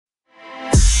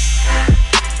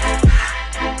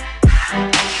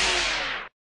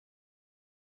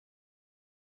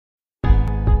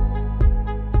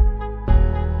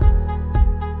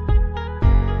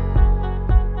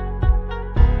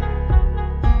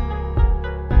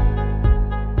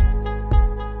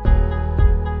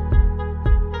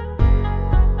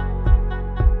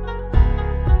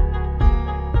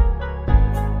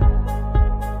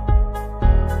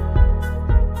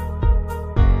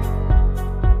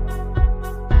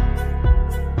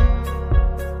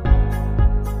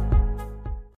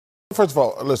first of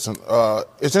all, listen,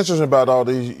 it's interesting about all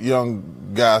these young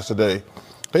guys today.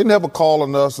 They never call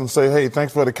on us and say, hey,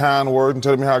 thanks for the kind word and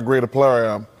tell me how great a player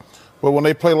I am. But when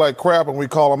they play like crap and we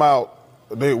call them out,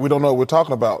 we don't know what we're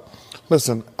talking about.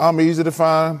 Listen, I'm easy to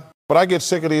find, but I get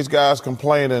sick of these guys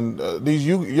complaining. These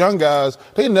young guys,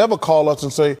 they never call us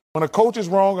and say, when a coach is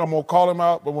wrong, I'm going to call him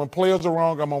out. But when players are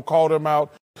wrong, I'm going to call them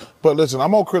out. But listen,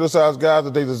 I'm going to criticize guys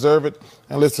that they deserve it.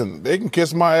 And listen, they can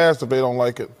kiss my ass if they don't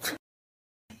like it.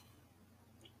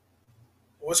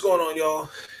 What's going on, y'all?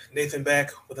 Nathan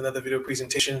back with another video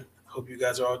presentation. Hope you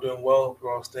guys are all doing well. Hope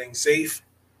you're all staying safe.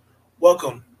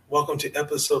 Welcome to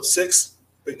episode 6,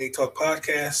 Big Nate Talk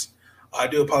Podcast. I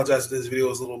do apologize if this video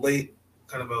is a little late.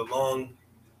 Kind of a long,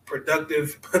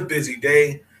 productive, busy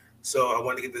day. So I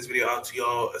wanted to get this video out to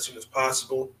y'all as soon as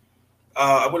possible.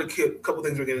 I want to keep a couple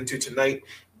things we're getting into tonight.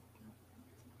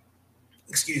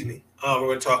 Excuse me. We're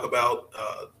going to talk about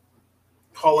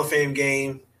Hall of Fame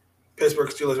game, Pittsburgh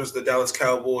Steelers versus the Dallas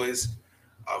Cowboys.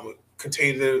 We'll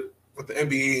continue with the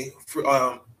NBA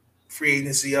free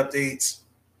agency updates,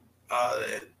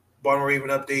 Baltimore Raven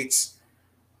updates.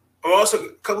 Also, a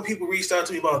couple people reached out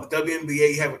to me about the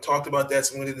WNBA. You haven't talked about that,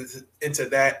 so I'm going to get into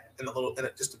that in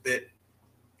just a bit.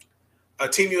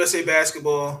 Team USA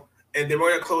basketball, and then we're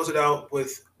going to close it out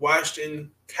with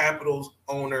Washington Capitals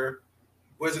owner,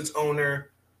 Wizards owner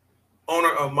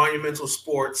of Monumental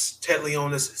Sports, Ted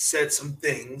Leonsis, said some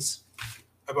things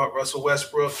about Russell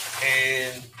Westbrook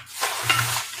and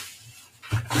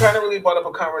kind of really brought up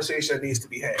a conversation that needs to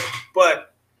be had.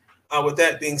 But with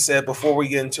that being said, before we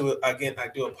get into it, again, I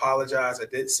do apologize. I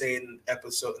did say in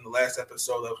the last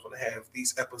episode, I was going to have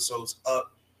these episodes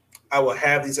up. I will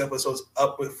have these episodes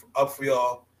up for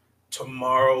y'all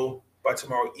by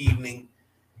tomorrow evening.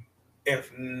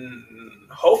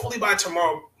 Hopefully by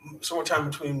tomorrow, sometime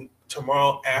between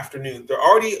tomorrow afternoon. They're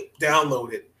already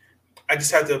downloaded. I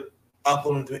just have to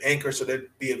upload them to Anchor so they'd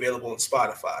be available on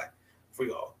Spotify for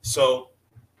y'all. So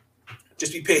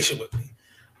just be patient with me.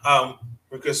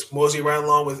 We're just moseying around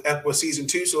along with season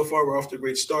 2 so far. We're off to a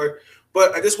great start.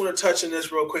 But I just want to touch on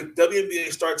this real quick.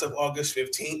 WNBA starts up August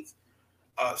 15th.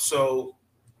 So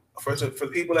for the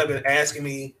people that have been asking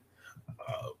me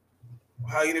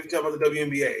how you need to tell about the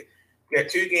WNBA, we got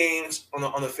 2 games on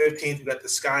the 15th. We got the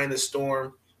Sky and the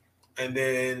Storm. And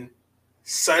then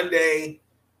Sunday,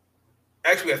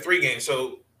 actually we got 3 games.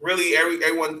 So really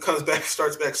everyone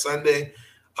starts back Sunday.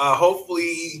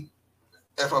 Hopefully,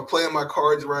 if I'm playing my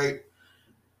cards right,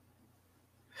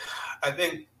 I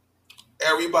think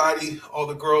everybody, all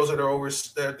the girls that are over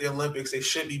at the Olympics, they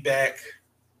should be back.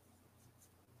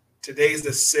 Today's the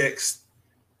 6th.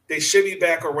 They should be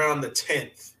back around the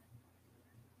 10th.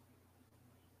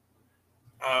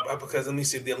 Because let me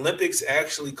see, the Olympics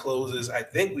actually closes. I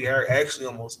think we are actually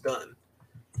almost done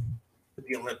with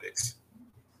the Olympics.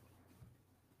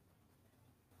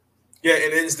 Yeah,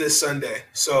 it ends this Sunday.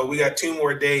 So we got 2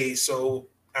 more days. So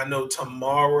I know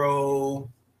tomorrow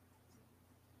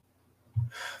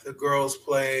the girls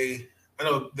play. I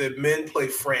know the men play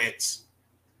France.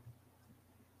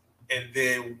 And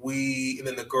then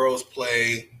the girls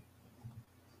play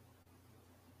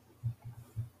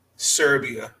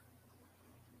Serbia.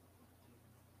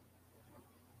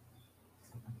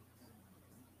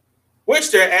 Which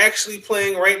they're actually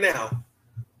playing right now.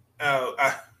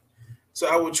 So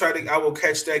I will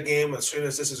catch that game as soon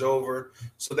as this is over.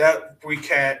 So that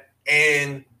recap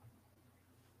and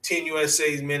Team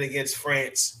USA's men against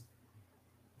France,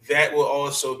 that will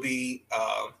also be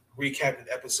recapped in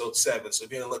episode 7. So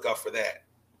be on the lookout for that.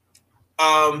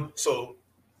 So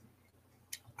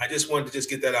I just wanted to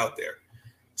get that out there.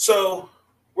 So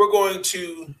we're going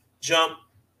to jump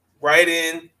right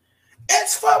in.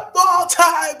 It's football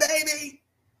time, baby.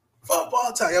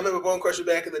 Football time. I remember Bone Crusher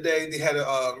back in the day. They had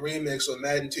a remix on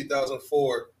Madden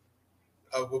 2004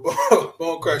 with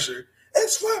Bone Crusher.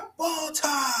 It's football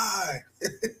time.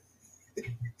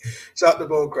 Shout out to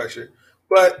Bone Crusher.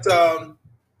 But a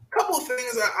couple of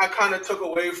things I kind of took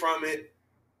away from it.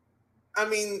 I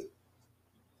mean,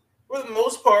 for the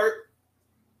most part,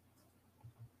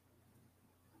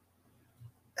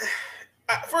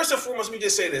 first and foremost, let me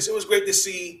just say this. It was great to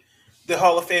see the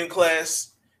Hall of Fame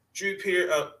class. Drew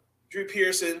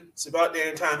Pearson, it's about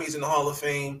damn time he's in the Hall of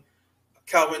Fame.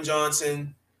 Calvin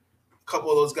Johnson, a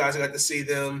couple of those guys, I got to see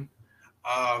them.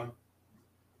 But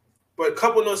a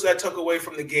couple of notes that I took away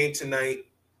from the game tonight.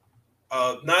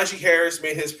 Najee Harris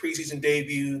made his preseason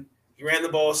debut. He ran the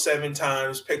ball 7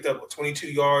 times, picked up 22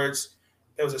 yards.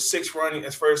 That was a 6-run on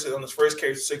his first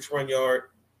carry, 6-run yard.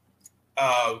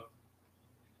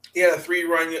 He had a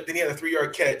 3-run, then he had a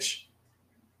 3-yard catch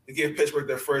to give Pittsburgh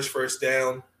their first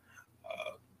down.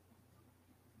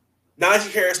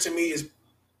 Najee Harris to me is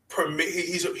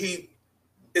he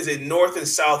is a north and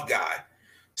south guy,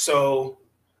 so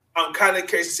I'm kind of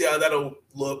curious to see how that'll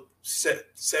look.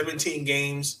 17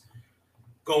 games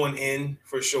going in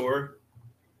for sure.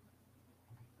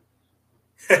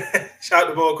 Shout out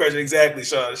to Ball Crusher, exactly,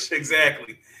 Sean,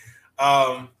 exactly.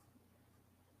 But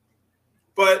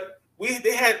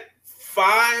they had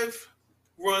 5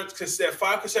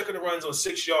 consecutive runs on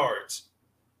 6 yards,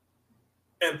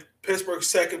 and Pittsburgh's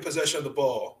second possession of the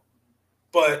ball.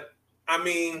 But I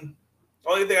mean, the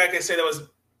only thing I can say that was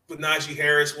with Najee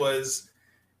Harris was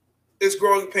it's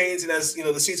growing pains, and as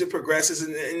the season progresses,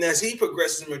 and as he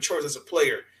progresses and matures as a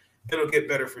player, it'll get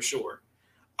better for sure.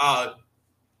 The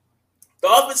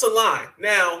offensive line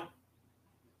now.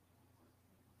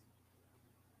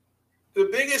 The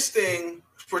biggest thing,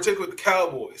 particularly with the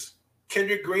Cowboys,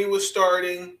 Kendrick Green was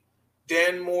starting,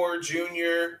 Dan Moore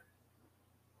Jr.,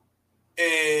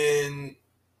 and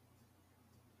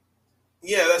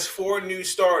yeah, that's 4 new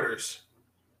starters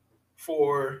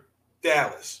for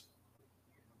Dallas.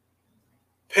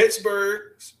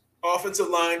 Pittsburgh's offensive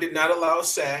line did not allow a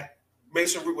sack.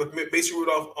 Mason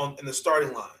Rudolph in the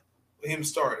starting line, with him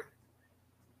starting.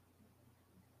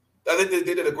 I think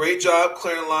they did a great job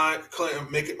running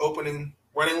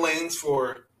lanes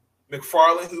for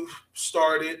McFarland, who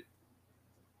started,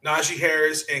 Najee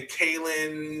Harris, and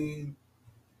Kalen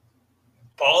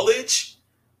Ballage,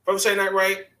 if I'm saying that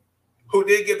right, who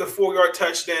did get the 4-yard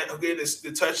touchdown, who gave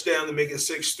the touchdown to make it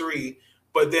 6-3,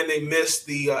 but then they missed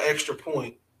the extra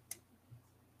point.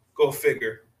 Go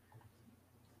figure.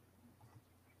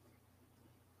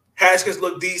 Haskins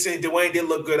looked decent. Dwayne did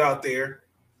look good out there.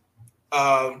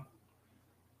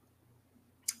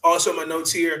 Also, my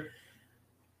notes here.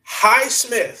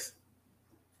 Highsmith.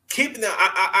 Keeping that.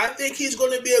 I think he's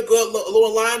going to be a good lower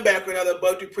linebacker now that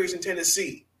Bud Dupree's in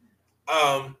Tennessee.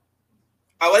 I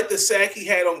like the sack he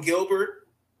had on Gilbert,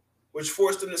 which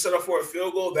forced him to settle for a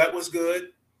field goal. That was good.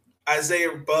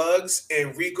 Isaiah Buggs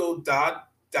and Rico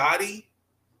Dottie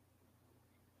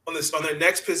on their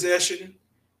next possession.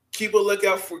 Keep a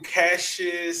lookout for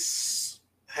Cassius.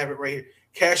 I have it right here.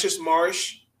 Cassius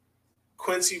Marsh,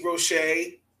 Quincy Roche.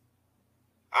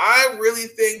 I really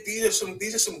think these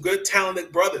are some good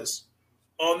talented brothers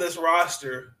on this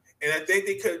roster, and I think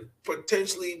they could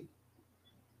potentially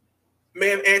may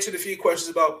have answered a few questions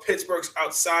about Pittsburgh's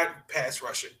outside pass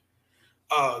rushing.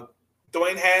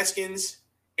 Dwayne Haskins,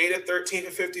 8 of 13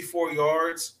 for 54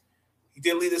 yards. He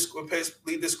did lead the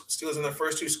Steelers in their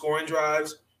first 2 scoring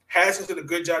drives. Haskins did a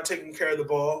good job taking care of the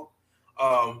ball,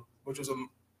 which was,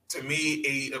 to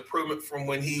me, an improvement from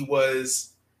when he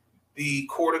was the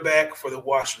quarterback for the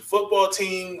Washington football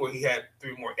team, where he had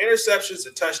 3 more interceptions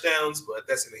and touchdowns, but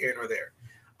that's neither here nor there.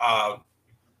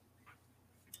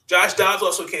 Josh Dobbs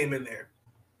also came in there.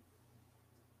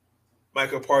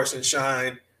 Michael Parsons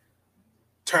shine.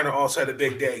 Turner also had a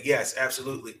big day. Yes,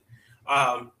 absolutely.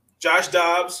 Josh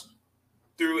Dobbs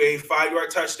threw a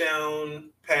 5-yard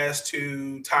touchdown pass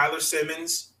to Tyler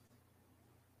Simmons.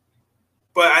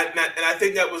 But I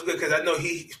think that was good because I know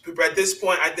at this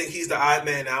point, I think he's the odd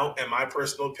man out, in my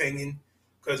personal opinion,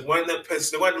 because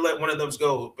they wanted to let one of them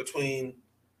go between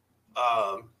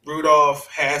Rudolph,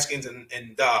 Haskins,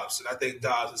 and Dobbs. And I think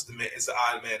Dobbs is the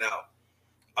odd man out.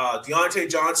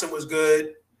 Deontay Johnson was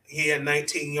good. He had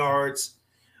 19 yards.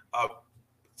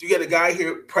 You got a guy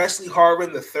here, Presley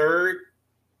Harvin III.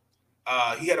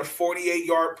 He had a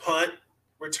 48-yard punt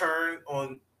return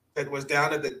that was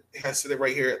down at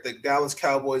right here at the Dallas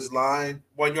Cowboys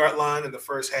 1-yard line in the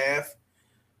first half.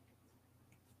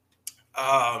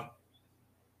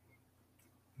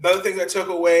 Another thing I took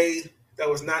away that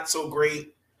was not so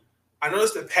great, I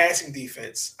noticed the passing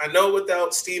defense. I know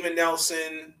without Steven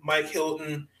Nelson, Mike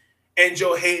Hilton, and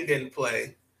Joe Hayden didn't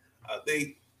play.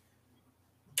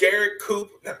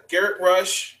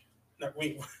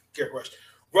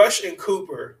 Rush and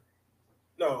Cooper.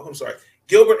 No, I'm sorry.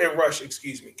 Gilbert and Rush,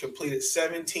 completed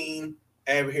 17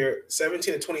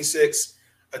 to 26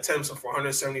 attempts for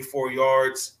 174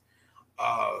 yards.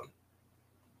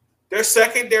 Their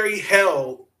secondary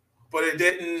held, but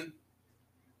it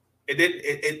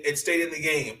stayed in the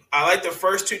game. I like the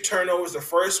first 2 turnovers. The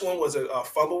first one was a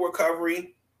fumble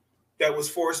recovery that was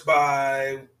forced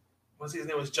by, his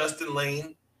name was Justin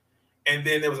Lane. And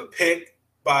then there was a pick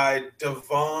by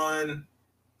Devon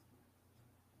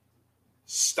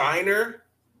Steiner.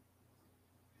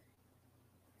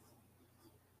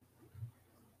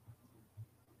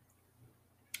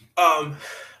 Another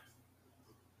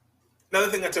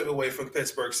thing I took away from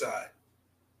Pittsburgh side,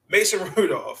 Mason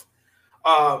Rudolph.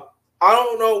 I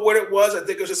don't know what it was. I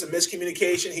think it was just a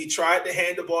miscommunication. He tried to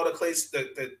hand the ball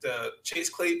to Chase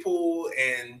Claypool,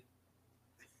 and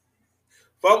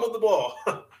fumbled the ball.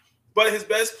 But his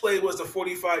best play was the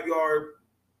 45-yard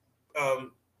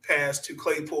pass to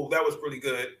Claypool. That was pretty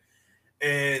good.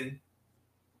 And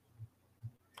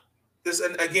this,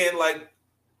 and again, like,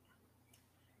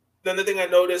 another thing I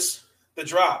noticed, the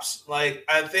drops. Like,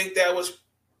 I think that was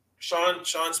Sean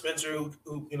Spencer,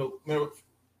 who remember,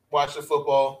 watched the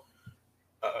football,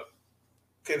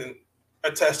 can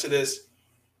attest to this.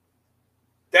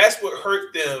 That's what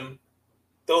hurt them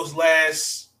those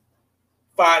last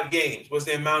 5 games, was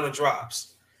the amount of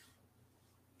drops.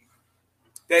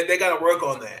 They got to work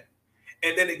on that.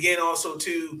 And then again, also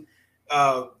too,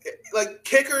 like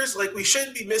kickers, like we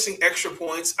shouldn't be missing extra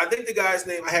points. I think the guy's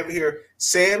name, I have it here,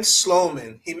 Sam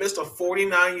Sloman. He missed a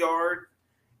 49-yard,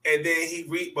 and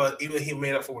then but even he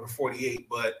made up for it a 48.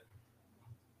 But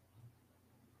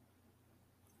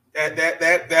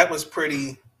that was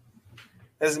pretty.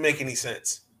 Doesn't make any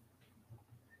sense.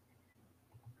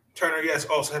 Turner, yes,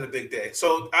 also had a big day.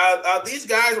 So these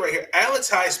guys right here, Alex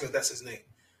Highsmith, that's his name.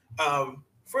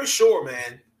 For sure,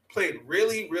 man, played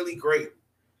really, really great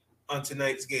on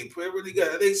tonight's game. Played really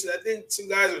good. I think some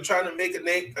guys are trying to make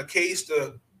a case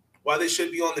to why they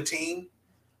should be on the team.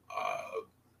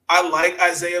 I like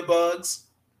Isaiah Buggs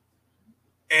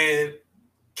and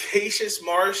Cassius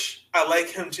Marsh. I like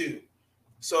him too.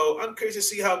 So I'm curious to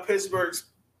see how Pittsburgh's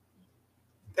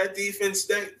that defense,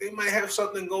 they might have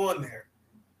something going there.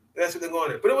 That's what they're going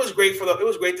there. But it was great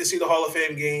to see the Hall of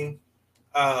Fame game.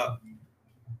 It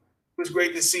was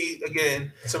great to see,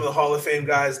 again, some of the Hall of Fame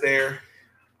guys there.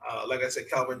 Like I said,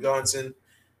 Calvin Johnson.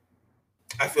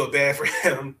 I feel bad for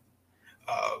him.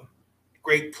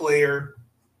 Great player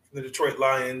for the Detroit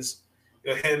Lions.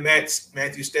 Him,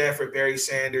 Matthew Stafford, Barry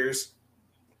Sanders.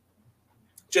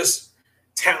 Just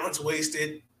talents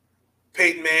wasted.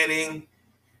 Peyton Manning,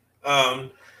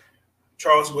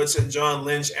 Charles Woodson, John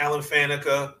Lynch, Alan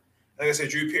Faneca. Like I said,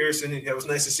 Drew Pearson. It was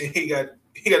nice to see he got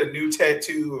a new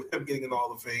tattoo of him getting in the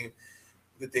Hall of Fame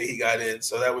the day he got in.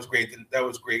 So that was great. That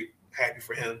was great. Happy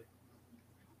for him.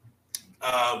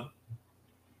 But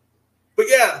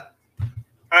yeah,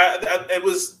 it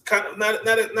was kind of not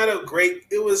a great.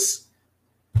 It was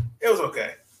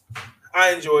okay.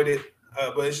 I enjoyed it,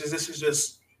 but this is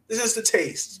just the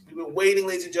taste. We've been waiting,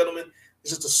 ladies and gentlemen.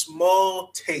 It's just a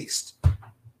small taste.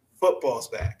 Football's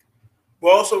back.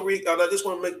 We'll also I just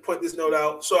want to point this note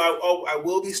out. So I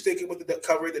will be sticking with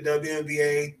covering the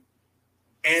WNBA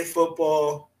and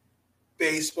football,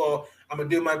 baseball. I'm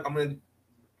gonna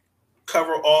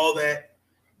cover all that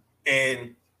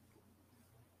and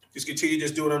just continue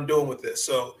just doing what I'm doing with this.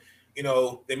 So,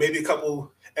 there may be a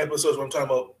couple episodes where I'm talking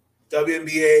about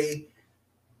WNBA,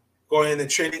 going into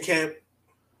training camp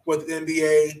with the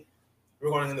NBA. We're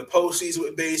going in the postseason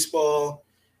with baseball,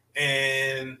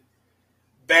 and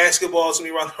basketball is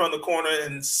going to be around the corner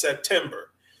in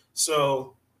September.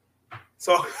 So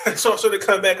sort of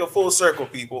come back a full circle,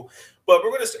 people. But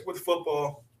we're going to stick with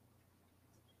football.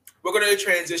 We're going to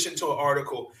transition to an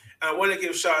article. And I want to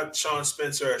give Sean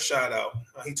Spencer a shout out.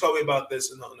 He told me about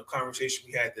this in the conversation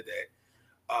we had today.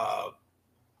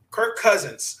 Kirk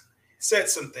Cousins said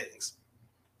some things.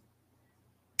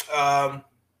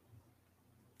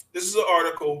 This is an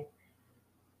article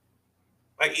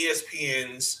by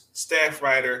ESPN's staff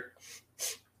writer,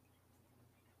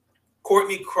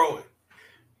 Courtney Crowan.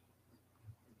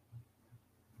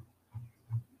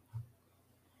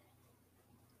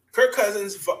 Kirk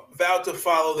Cousins vowed to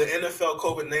follow the NFL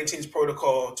COVID-19's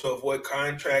protocol to avoid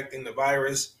contracting the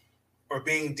virus or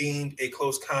being deemed a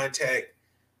close contact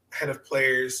ahead of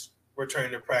players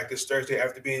returning to practice Thursday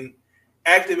after being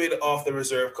activated off the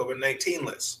reserve COVID-19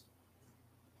 list.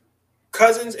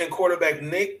 Cousins and quarterback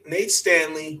Nate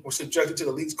Stanley were subjected to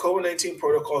the league's COVID-19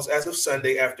 protocols as of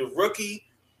Sunday after rookie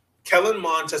Kellen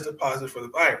Mond tested positive for the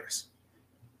virus.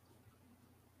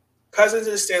 Cousins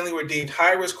and Stanley were deemed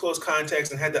high-risk close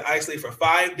contacts and had to isolate for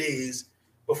 5 days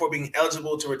before being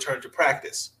eligible to return to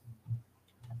practice.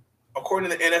 According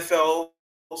to the NFL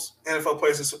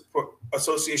Players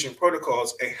Association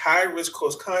protocols, a high-risk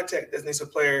close contact designates a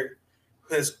player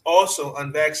who is also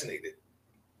unvaccinated.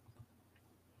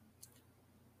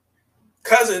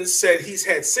 Cousins said he's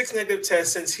had 6 negative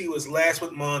tests since he was last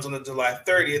with Mons on July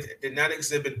 30th and did not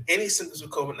exhibit any symptoms of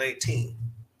COVID-19.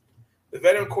 The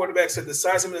veteran quarterback said the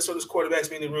size of Minnesota's quarterbacks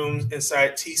being in the rooms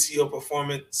inside TCO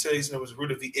Performance Season was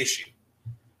root of the issue.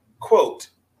 Quote,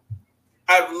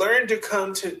 I've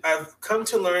come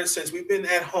to learn since we've been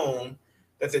at home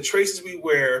that the traces we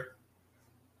wear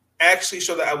actually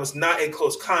show that I was not a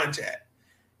close contact.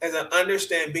 As I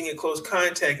understand, being in close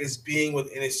contact is being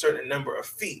within a certain number of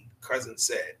feet, Cousins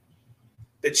said.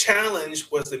 The challenge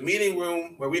was the meeting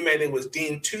room where we met in was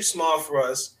deemed too small for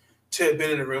us to have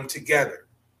been in a room together.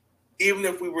 even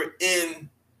if we were in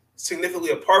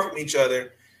significantly apart from each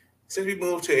other, since we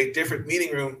moved to a different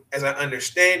meeting room, as I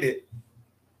understand it,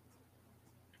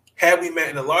 had we met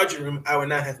in a larger room, I would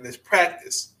not have missed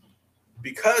practice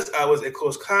because I was a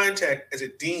close contact as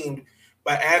it deemed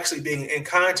by actually being in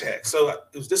contact. So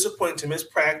it was disappointing to miss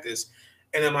practice.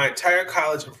 And in my entire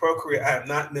college and pro career, I have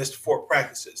not missed 4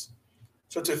 practices.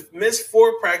 So to miss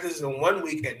 4 practices in 1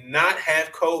 week and not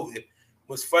have COVID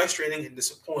was frustrating and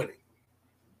disappointing.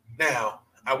 Now,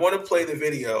 I want to play the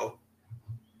video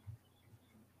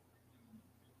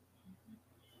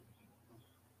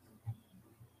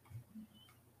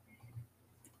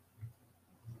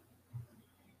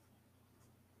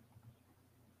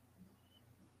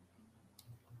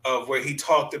of where he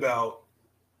talked about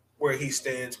where he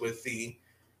stands with the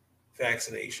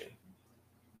vaccination.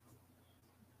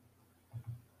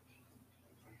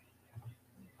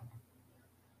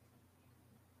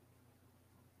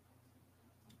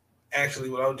 Actually,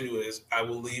 what I'll do is I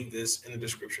will leave this in the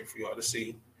description for y'all to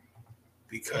see,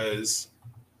 because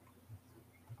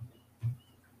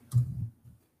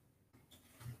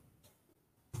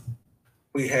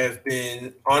we have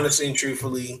been honestly and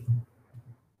truthfully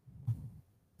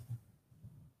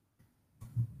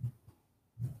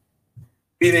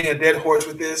beating a dead horse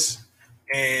with this,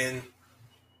 and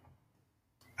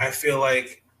I feel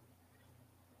like,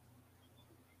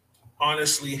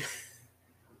 honestly,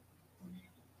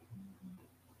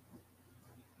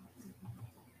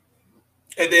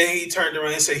 and then he turned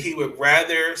around and said he would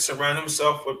rather surround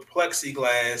himself with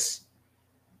plexiglass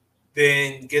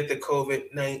than get the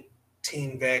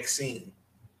COVID-19 vaccine.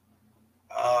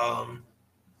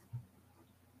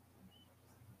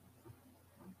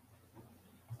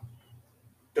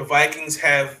 The Vikings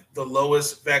have the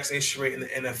lowest vaccination rate in the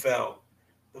NFL.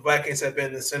 The Vikings have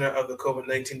been the center of the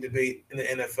COVID-19 debate in the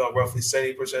NFL. Roughly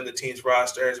 70% of the team's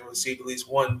roster has received at least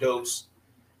one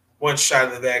shot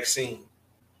of the vaccine.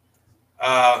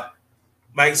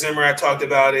 Mike Zimmer, I talked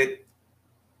about it.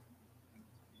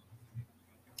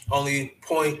 Only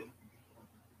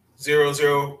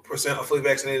 0.00% of fully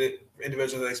vaccinated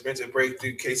individuals that experienced a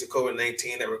breakthrough case of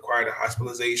COVID-19 that required a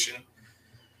hospitalization.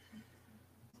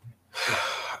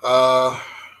 I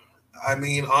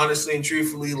mean, honestly and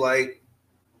truthfully, like,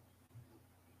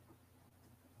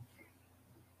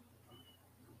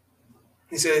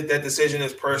 he said that decision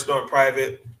is personal and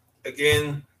private.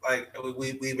 Again, like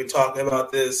we've been talking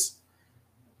about this,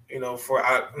 for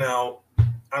now,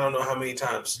 I don't know how many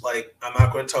times. Like, I'm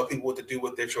not going to tell people what to do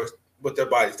with their choice, with their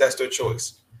bodies. That's their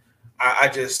choice. I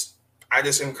just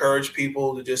encourage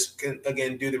people to just,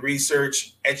 again, do the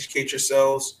research, educate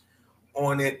yourselves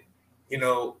on it.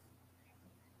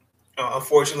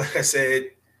 Unfortunately, like I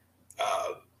said,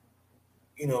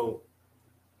 you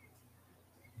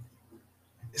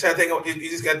just got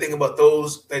to think about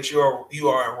those that you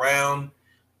are around,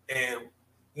 and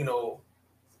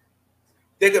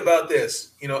think about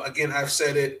this. Again, I've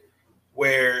said it,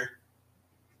 where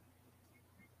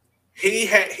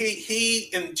he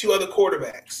and 2 other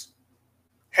quarterbacks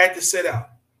had to sit out.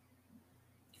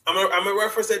 I'm gonna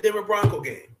reference that Denver Bronco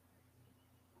game.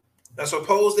 Now,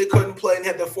 suppose they couldn't play and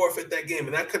had to forfeit that game,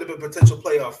 and that could have been a potential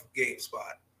playoff game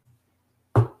spot.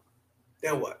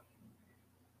 Then what?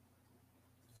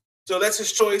 So that's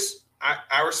his choice.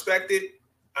 I respect it,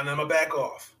 and I'm going to back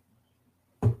off.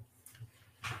 I'm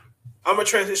going to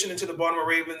transition into the Baltimore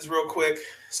Ravens real quick.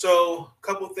 So a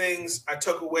couple things I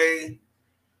took away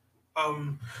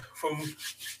from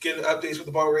getting updates with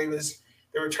the Baltimore Ravens.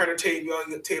 The return of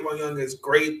Tavon Young is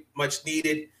great, much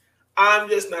needed. I'm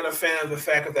just not a fan of the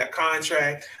fact of that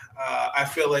contract. I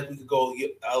feel like we could go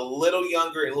a little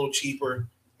younger and a little cheaper.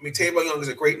 I mean, Tavon Young is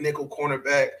a great nickel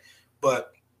cornerback,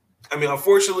 but I mean,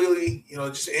 unfortunately,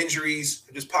 just injuries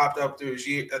just popped up through his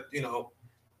year.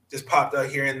 Just popped out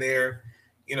here and there.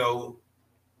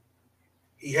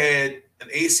 He had an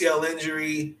ACL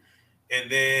injury, and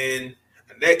then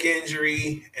a neck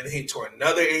injury, and then he tore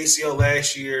another ACL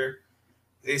last year.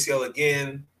 ACL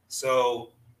again.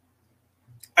 So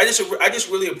I just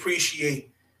really appreciate.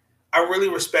 I really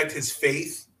respect his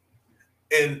faith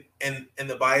in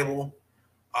the Bible.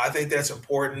 I think that's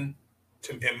important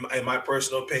in my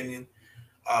personal opinion.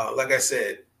 Like I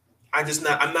said, he signed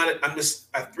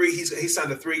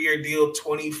a 3-year deal,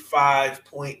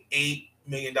 $25.8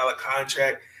 million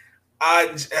contract.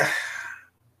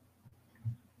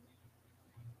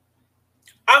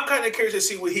 I'm kind of curious to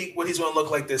see what he's going to look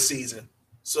like this season.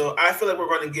 So I feel like we're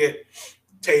going to get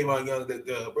Tavon Young.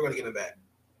 We're going to get him back.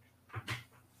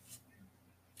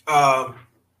 But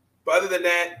other than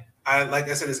that, like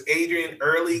I said, it's Adrian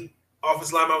Early,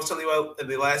 offensive lineman I was telling you about in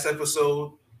the last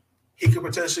episode. He could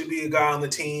potentially be a guy on the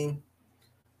team.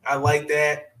 I like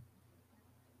that.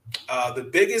 The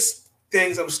biggest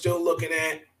things I'm still looking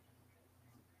at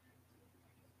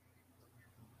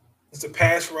is the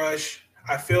pass rush.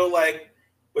 I feel like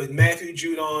with Matthew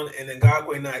Judon and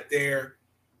Ngakoue not there,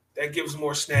 that gives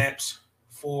more snaps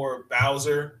for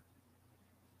Bowser,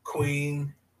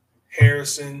 Queen,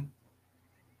 Harrison,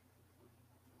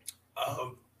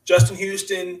 Justin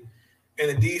Houston, and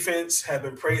the defense have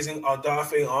been praising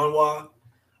Odafe Onwa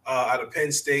out of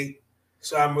Penn State.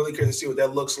 So I'm really curious to see what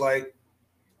that looks like.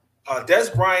 Des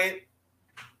Bryant,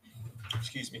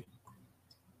 excuse me.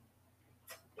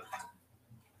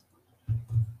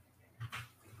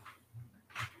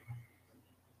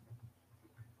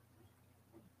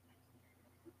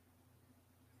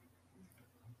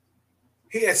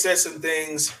 He had said some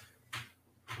things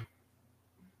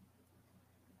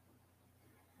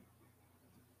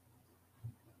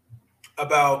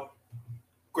about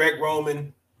Greg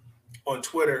Roman on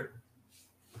Twitter.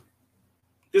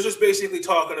 This was basically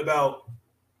talking about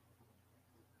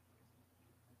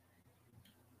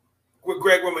what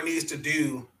Greg Roman needs to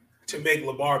do to make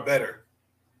Lamar better.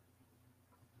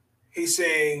 He's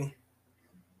saying,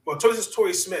 well, this is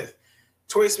Torrey Smith.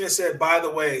 Torrey Smith said, by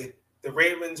the way, the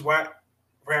Ravens wide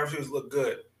receivers look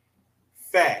good.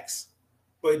 Facts.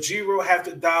 But G-Ro have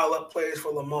to dial up plays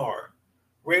for Lamar.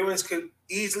 Ravens could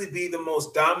easily be the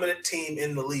most dominant team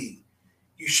in the league.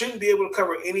 You shouldn't be able to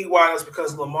cover any wideouts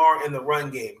because Lamar in the run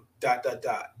game, ...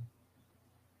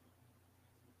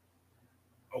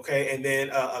 Okay, and then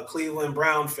a Cleveland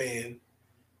Brown fan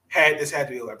had to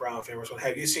be a Brown fan.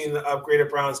 Have you seen the upgraded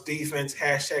Browns defense?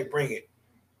 # bring it.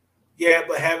 Yeah,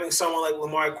 but having someone like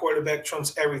Lamar at quarterback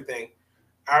trumps everything.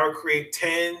 I would create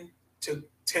 10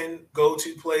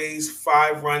 go-to plays,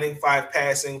 5 running, 5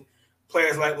 passing.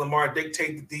 Players like Lamar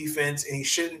dictate the defense, and he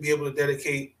shouldn't be able to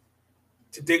dictate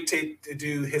to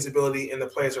do his ability and the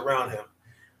players around him.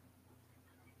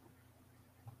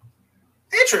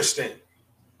 Interesting.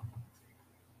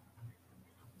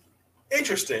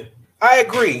 I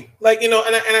agree. Like, and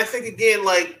I think again,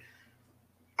 like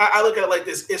I look at it like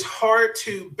this. It's hard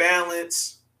to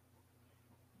balance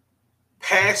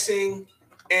passing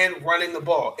and running the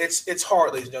ball. It's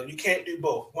hard, ladies and gentlemen. You can't do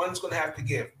both. One's going to have to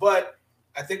give. But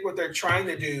I think what they're trying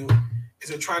to do is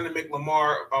they're trying to make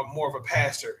Lamar more of a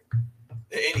passer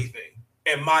than anything,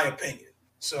 in my opinion.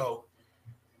 So,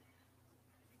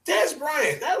 Des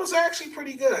Bryant, that was actually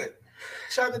pretty good.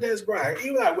 Shout out to Des Bryant.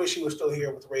 Even though I wish he was still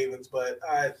here with the Ravens, but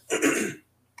I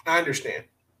understand.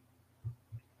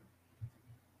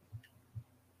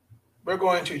 We're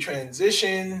going to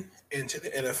transition into the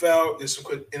NFL. There's some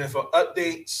quick NFL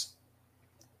updates.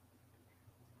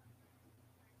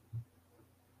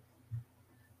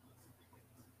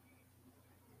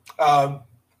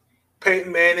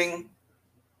 Peyton Manning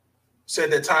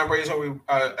said that Tom Brady's going to be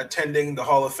attending the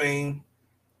Hall of Fame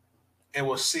and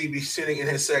will be sitting in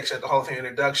his section at the Hall of Fame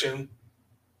induction.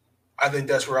 I think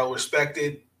that's well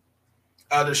respected.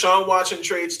 Deshaun Watson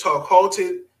trades talk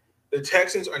halted. The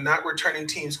Texans are not returning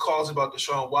teams' calls about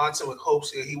Deshaun Watson with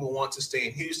hopes that he will want to stay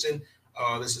in Houston.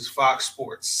 This is Fox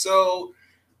Sports. So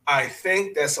I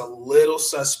think that's a little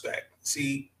suspect.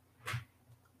 See,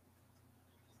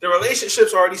 the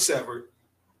relationship's already severed.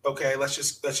 Okay, let's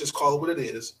just call it what it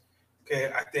is. Okay,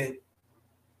 I think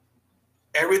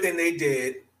everything they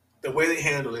did, the way they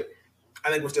handled it, I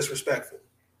think was disrespectful.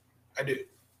 I do.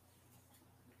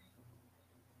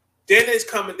 Then it's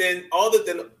coming.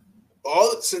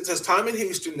 Since time in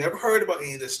Houston, never heard about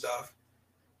any of this stuff.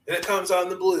 Then it comes out in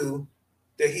the blue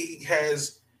that he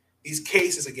has these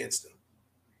cases against him,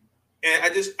 and I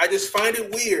just find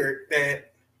it weird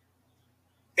that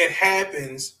it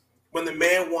happens when the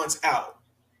man wants out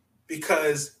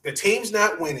because the team's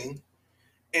not winning,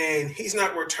 and he's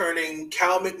not returning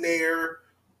Cal McNair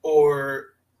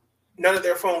or none of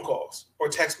their phone calls or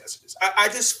text messages. I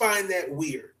just find that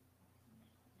weird.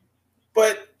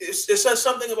 But it's just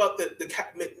something about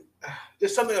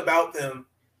there's something about them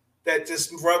that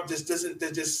just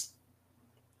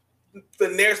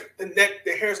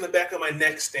the hairs in the back of my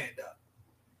neck stand up.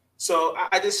 So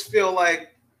I just feel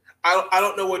like I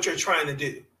don't know what you're trying to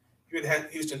do. You're in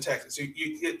Houston, Texas.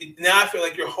 Now I feel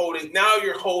like you're holding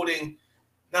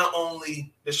not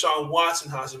only Deshaun Watson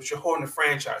hostage, but you're holding the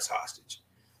franchise hostage.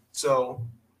 So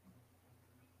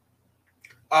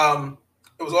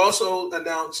it was also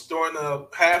announced during the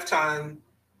halftime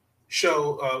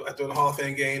show at the Hall of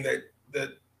Fame game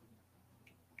that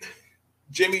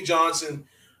Jimmy Johnson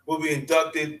will be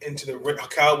inducted into the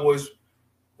Cowboys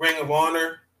Ring of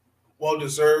Honor. Well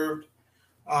deserved.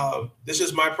 This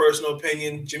is my personal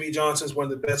opinion. Jimmy Johnson is one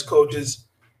of the best coaches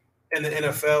in the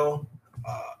NFL.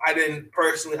 I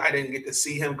didn't get to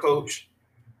see him coach.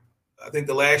 I think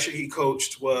the last year he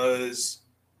coached was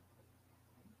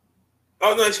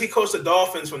he coached the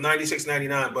Dolphins from 96,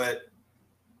 99, but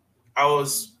I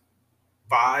was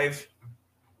 5.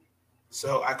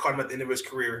 So I caught him at the end of his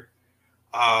career.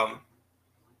 I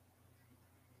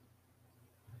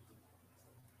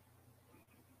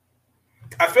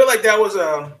feel like that was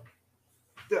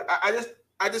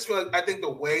I just feel like I think the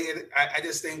way I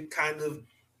just think I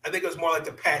think it was more like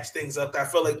to patch things up. I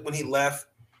feel like when he left,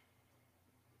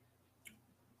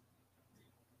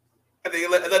 I think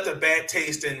it left a bad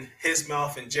taste in his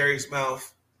mouth and Jerry's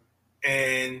mouth,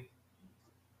 and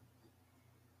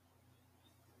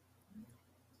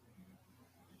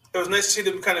it was nice to see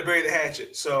them kind of bury the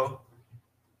hatchet. So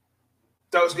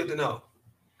that was good to know.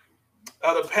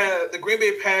 The Green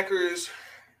Bay Packers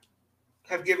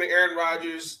have given Aaron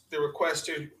Rodgers the request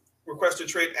to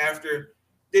trade after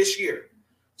this year.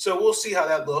 So we'll see how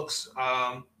that looks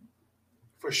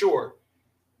for sure.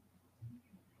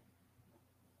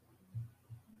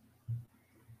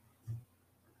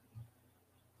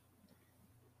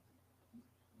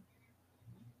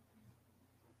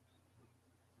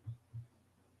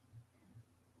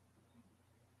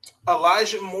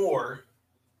 Elijah Moore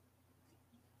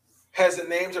has the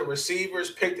names of receivers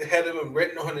picked ahead of him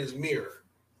written on his mirror.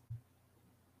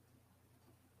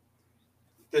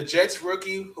 The Jets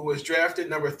rookie, who was drafted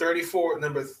number 34 in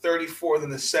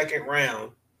the second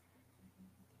round,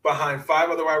 behind 5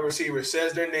 other wide receivers,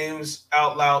 says their names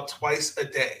out loud twice a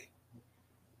day.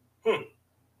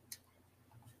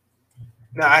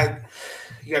 Now,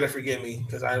 you got to forgive me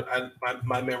because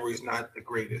my memory is not the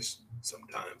greatest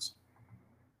sometimes.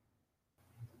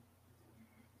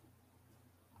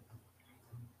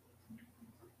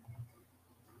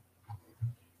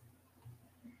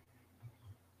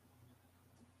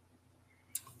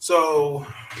 So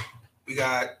we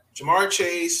got Jamar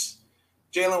Chase,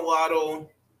 Jalen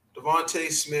Waddle,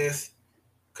 Devontae Smith,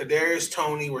 Kadarius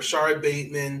Toney, Rashard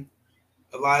Bateman,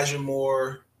 Elijah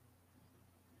Moore.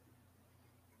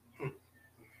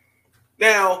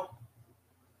 Now,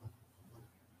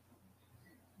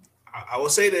 I will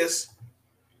say this.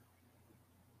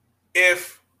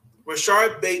 If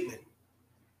Rashard Bateman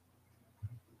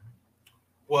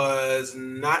was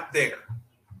not there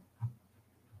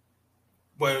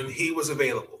when he was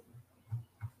available,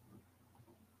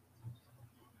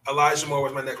 Elijah Moore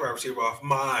was my next wide receiver off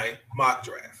my mock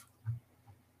draft.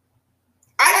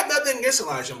 I have nothing against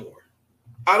Elijah Moore.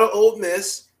 Out of Ole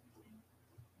Miss,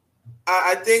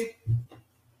 I think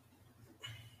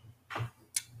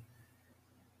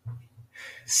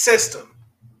system.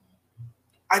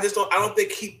 I don't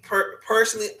think he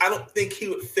personally. I don't think he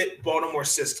would fit Baltimore's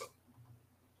system.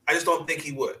 I just don't think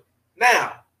he would.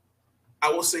 Now, I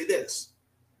will say this.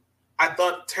 I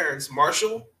thought Terrence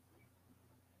Marshall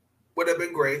would have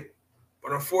been great,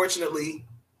 but unfortunately,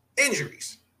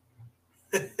 injuries.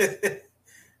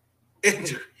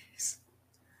 Injuries.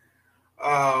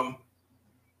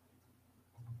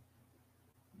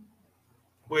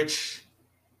 Which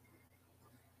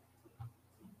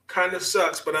kind of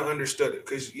sucks, but I understood it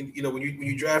because you know when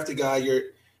you draft a guy, you're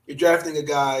drafting a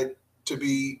guy to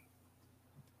be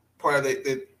part of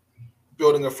the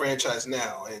building a franchise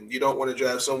now, and you don't want to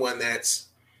draft someone that's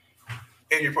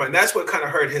in your point. That's what kind of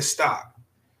hurt his stock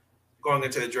going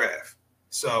into the draft.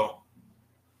 So,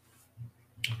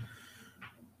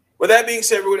 with that being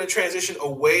said, we're going to transition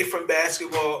away from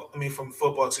from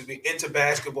football, into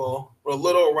basketball. We're a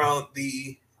little around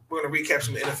we're going to recap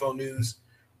some NFL news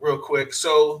real quick.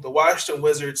 So, the Washington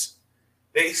Wizards,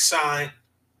 they signed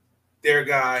their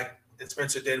guy,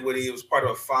 Spencer Dinwiddie. It was part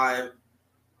of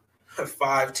a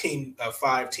five-team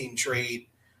trade,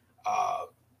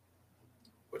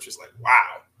 which is like,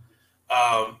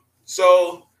 wow.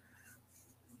 So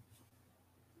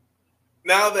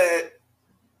now that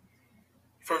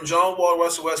from John Wall,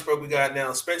 Russell Westbrook, we got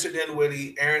now Spencer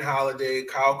Dinwiddie, Aaron Holiday,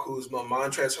 Kyle Kuzma,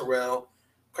 Montrezl Harrell,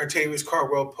 Cartavius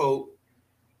Caldwell-Pope,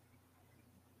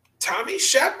 Tommy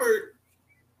Shepard,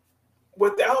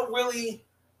 without really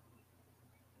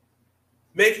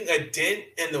making a dent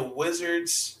in the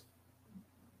Wizards.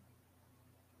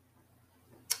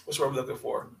 What's what I'm looking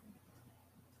for?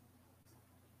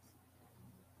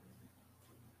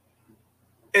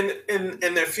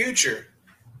 In their future,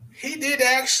 he did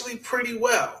actually pretty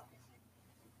well.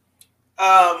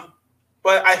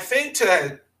 But I think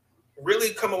to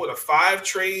really come up with a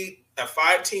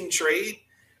 5-team trade,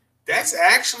 that's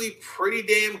actually pretty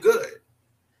damn good.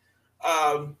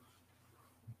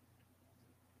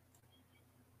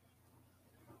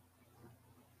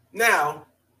 Now,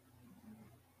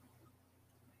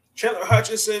 Chandler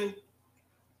Hutchinson,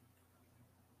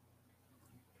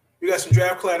 we got some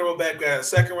draft collateral back. We got a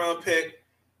second round pick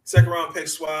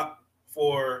swap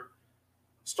for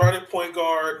starting point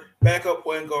guard, backup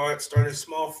point guard, starting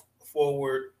small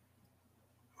forward,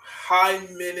 high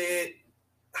minute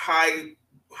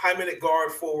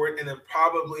guard forward, and then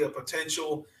probably a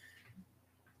potential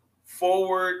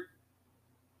forward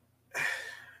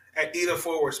at either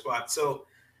forward spot. So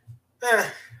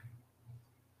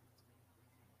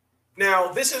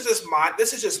now this is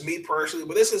just me personally,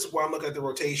 but this is where I'm looking at the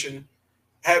rotation.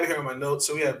 I have it here on my notes.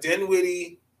 So we have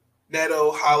Dinwiddie,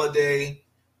 Neto, Holiday,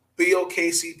 Beal,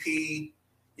 KCP.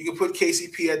 You can put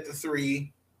KCP at the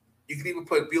 3. You can even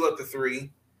put Beal at the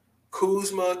 3.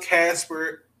 Kuzma,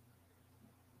 Casper,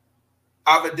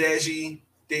 Avadeji,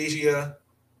 Dejia,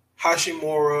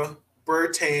 Hashimura,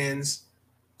 Bertans,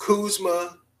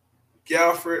 Kuzma,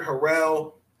 Galford,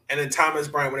 Harrell, and then Thomas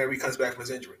Bryant whenever he comes back from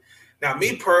his injury. Now,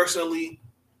 me personally,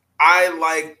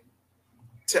 I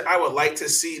would like to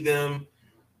see them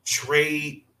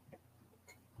trade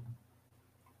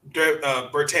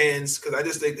Bertans because I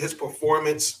just think his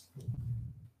performance,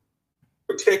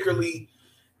 particularly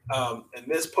in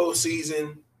this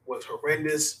postseason, was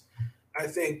horrendous. I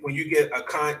think when you get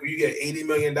 $80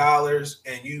 million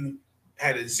and you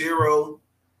had a 0,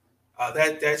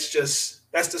 that's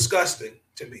disgusting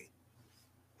to me.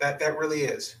 That really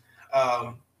is.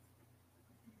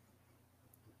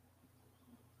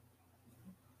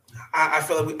 I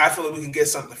feel like we can get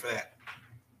something for that.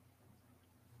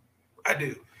 I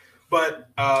do. But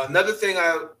another thing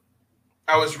I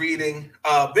was reading,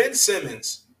 Ben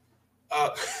Simmons,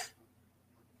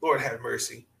 Lord have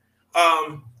mercy.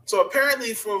 So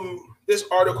apparently from this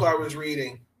article I was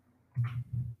reading,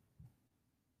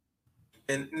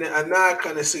 and now I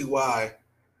kind of see why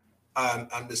I'm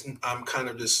kind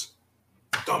of just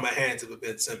throwing my hands up with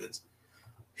Ben Simmons.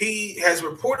 He has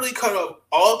reportedly cut off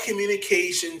all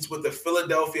communications with the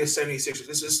Philadelphia 76ers.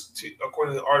 This is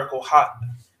according to the article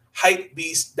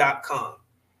hypebeast.com.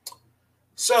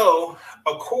 So,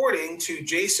 according to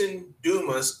Jason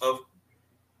Dumas of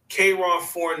KRON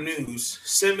 4 News,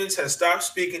 Simmons has stopped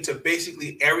speaking to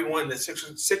basically everyone in the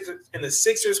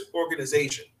Sixers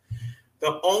organization.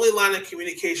 The only line of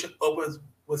communication open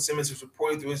with Simmons is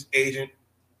reported through his agent,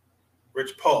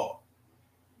 Rich Paul.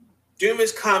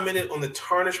 Dumas commented on the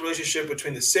tarnished relationship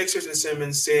between the Sixers and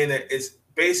Simmons, saying that it's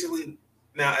basically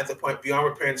now at the point beyond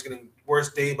repair and it's getting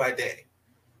worse day by day.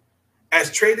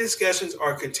 As trade discussions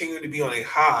are continuing to be on a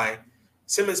high,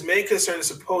 Simmons' main concern is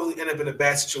supposedly end up in a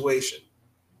bad situation.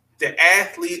 The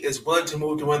athlete is willing to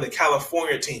move to one of the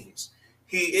California teams.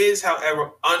 He is,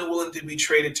 however, unwilling to be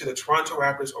traded to the Toronto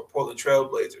Raptors or Portland Trail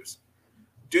Blazers.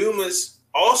 Dumas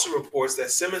also reports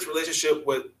that Simmons' relationship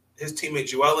with his teammate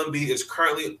Joel Embiid is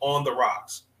currently on the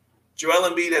rocks. Joel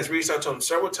Embiid has reached out to him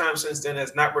several times since then and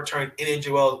has not returned any of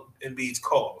Joel Embiid's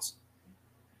calls.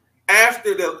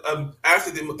 After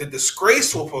the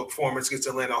disgraceful performance against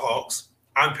the Atlanta Hawks,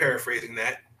 I'm paraphrasing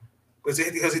that, because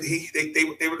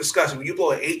they were discussing when you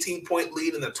blow an 18-point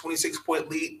lead and a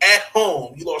 26-point lead at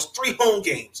home, you lost 3 home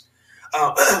games.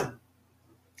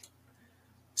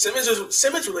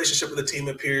 Simmons' relationship with the team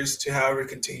appears to, however,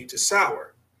 continue to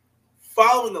sour.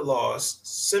 Following the loss,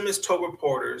 Simmons told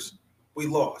reporters, "We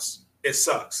lost. It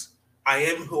sucks. I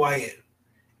am who I am.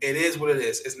 It is what it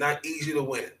is. It's not easy to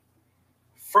win.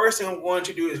 First thing I'm going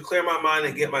to do is clear my mind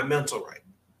and get my mental right."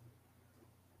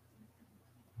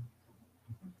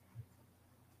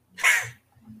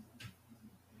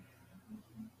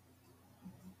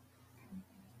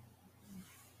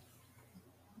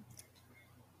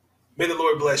 May the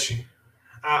Lord bless you.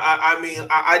 How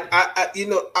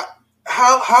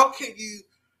can you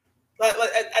like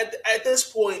at this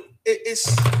point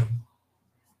it's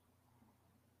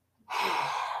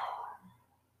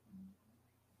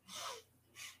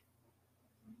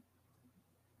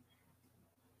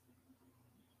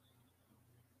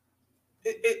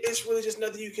it's really just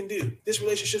nothing you can do. This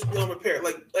relationship's beyond repair.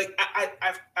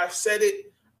 I've said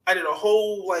it. I did a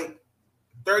whole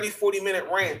 30-40 minute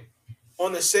rant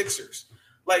on the Sixers.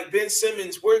 Like Ben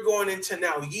Simmons, we're going into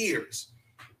now years.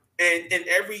 And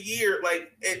every year,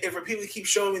 if people keep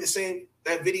showing me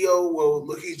that video, well,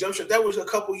 look, he's jump shot. That was a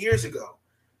couple years ago.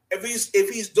 If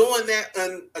he's doing that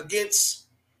against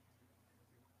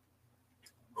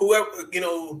whoever,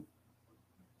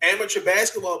 amateur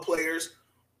basketball players,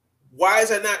 why is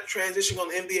that not transitioning on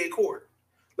the NBA court?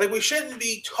 We shouldn't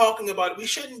be talking about it. We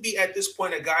shouldn't be at this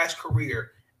point in a guy's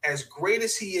career, as great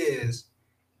as he is,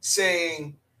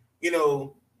 saying,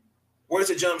 where's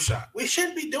the jump shot? We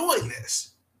shouldn't be doing this.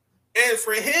 And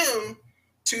for him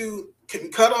to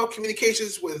cut off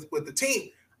communications with the team,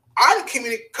 I'd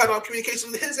cut off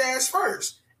communications with his ass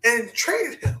first and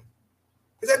traded him.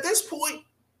 Because at this point,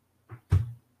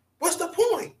 what's the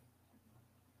point?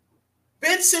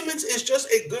 Ben Simmons is just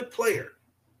a good player.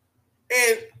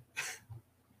 And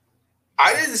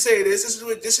I didn't say this.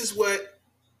 This is what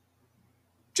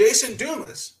Jason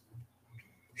Dumas.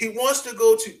 He wants to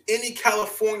go to any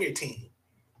California team.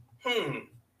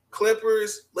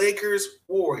 Clippers, Lakers,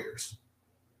 Warriors.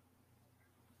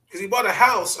 Because he bought a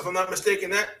house, if I'm not mistaken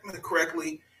that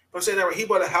correctly. If I'm saying that right, he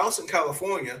bought a house in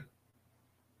California.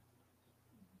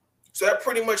 So that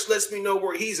pretty much lets me know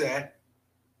where he's at.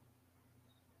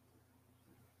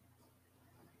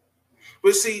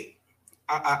 But see,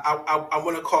 I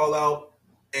want to call out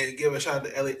and give a shout out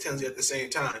to Elliot Tinsley at the same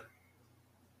time.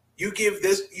 You give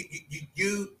this,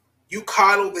 you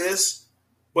coddle this,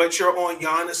 but you're on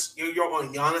Giannis. You're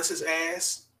on Giannis's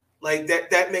ass. Like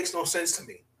that makes no sense to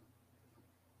me.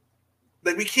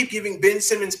 Like we keep giving Ben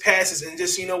Simmons passes and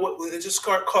just just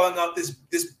start calling out this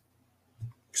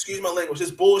excuse my language,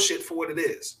 this bullshit for what it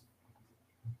is.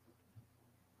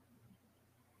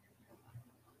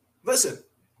 Listen,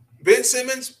 Ben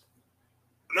Simmons,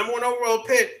 number 1 overall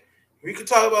pick. We could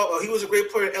talk about he was a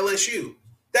great player at LSU.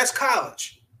 That's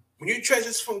college. When you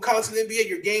transition from college to the NBA,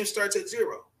 your game starts at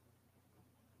 0.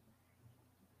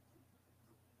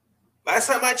 Last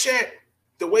time I checked,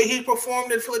 the way he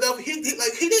performed in Philadelphia, he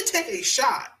didn't take a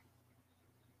shot.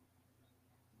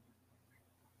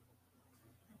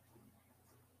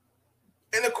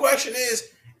 And the question is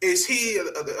he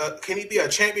can he be a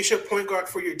championship point guard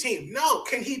for your team? No.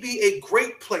 Can he be a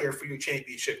great player for your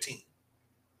championship team?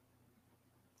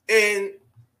 And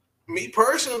me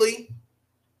personally,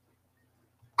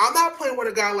 I'm not playing with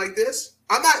a guy like this.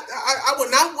 I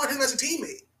would not want him as a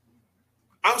teammate.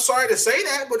 I'm sorry to say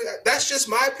that, but that's just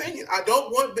my opinion. I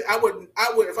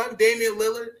would if I'm Damian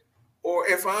Lillard or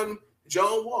if I'm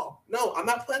John Wall. No, I'm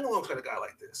not playing alongside a guy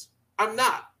like this. I'm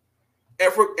not.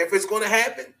 If it's going to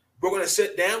happen, we're going to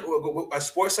sit down with a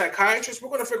sports psychiatrist. We're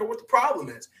going to figure out what the problem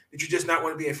is. Did you just not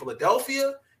want to be in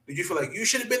Philadelphia? Did you feel like you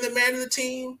should have been the man of the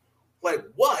team? Like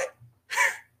what?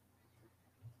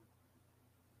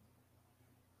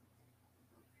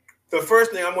 The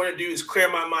first thing I'm going to do is clear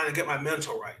my mind and get my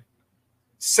mental right.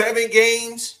 7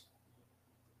 games.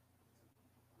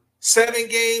 7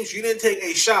 games. You didn't take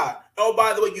a shot. Oh,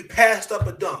 by the way, you passed up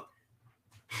a dunk.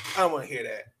 I don't want to hear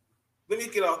that. Let me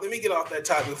get off that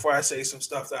topic before I say some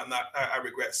stuff that I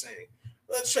regret saying.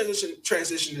 Let's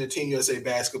transition to Team USA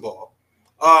basketball.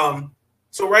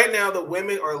 So right now the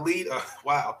women are lead.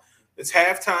 Wow, it's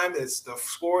halftime. The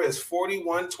score is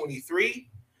 41-23.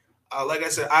 Like I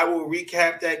said, I will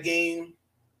recap that game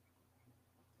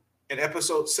in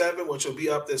episode 7, which will be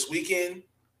up this weekend,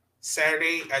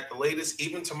 Saturday at the latest,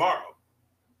 even tomorrow.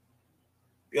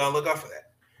 Be on the lookout for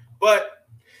that. But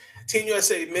Team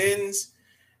USA men's,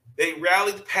 they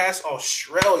rallied past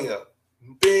Australia.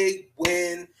 Big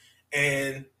win.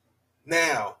 And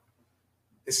now,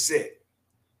 this is it.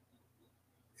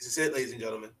 This is it, ladies and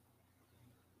gentlemen.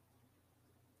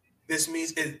 This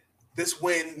means this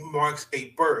win marks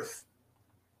a berth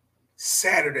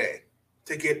Saturday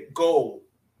to get gold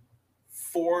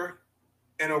 4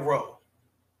 in a row.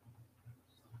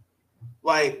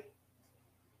 Like,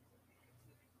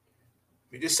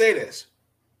 let me just say this.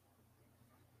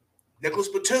 Nicholas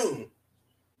Batum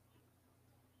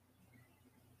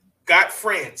got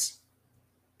France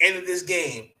into this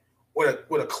game with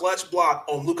a clutch block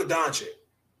on Luka Doncic,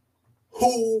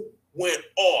 who went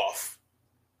off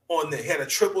had a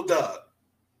triple dub.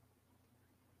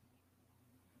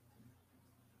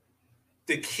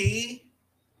 The key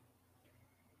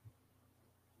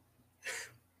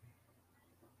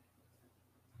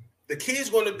is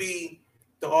going to be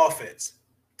the offense.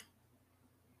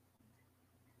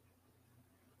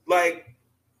 Like,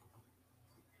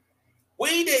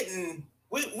 we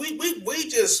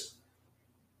just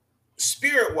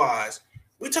spirit-wise,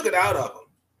 we took it out of them.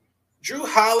 Drew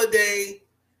Holiday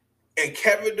and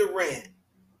Kevin Durant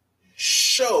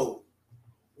showed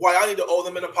why I need to owe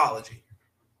them an apology.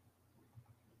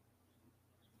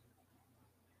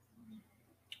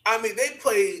 I mean, they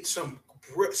played some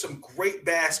great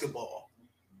basketball.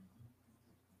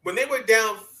 When they were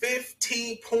down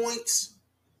 15 points,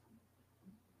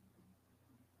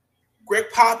 Greg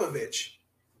Popovich,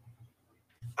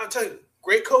 I'll tell you,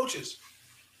 great coaches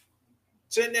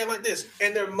sitting there like this,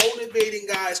 and they're motivating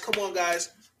guys. Come on,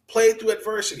 guys, play through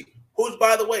adversity. Who's,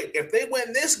 by the way, if they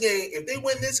win this game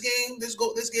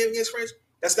against France,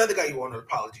 that's another guy you want an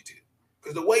apology to,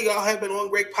 because the way y'all have been on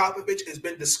Greg Popovich has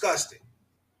been disgusting.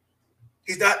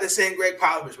 He's not the same Greg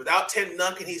Popovich. Without Tim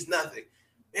Duncan, he's nothing.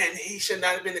 Man, he should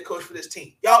not have been the coach for this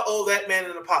team. Y'all owe that man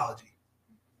an apology.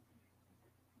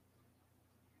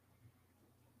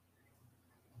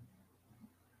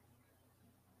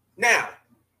 Now,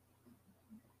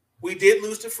 we did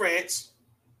lose to France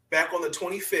back on the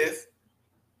 25th.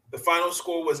 The final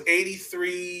score was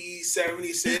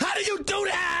 83-76. How do you do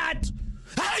that?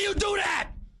 How do you do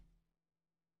that?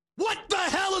 What the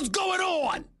hell is going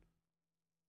on?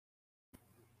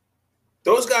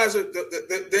 Those guys are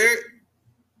they're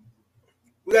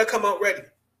we gotta come out ready.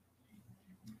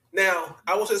 Now,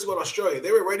 I will say this about Australia.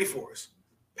 They were ready for us.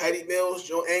 Patty Mills,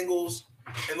 Joe Angles,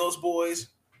 and those boys,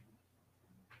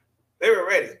 they were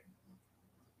ready.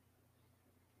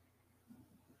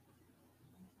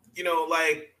 You know,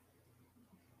 like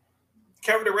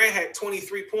Kevin Durant had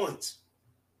 23 points.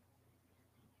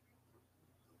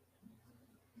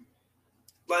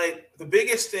 Like the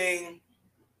biggest thing,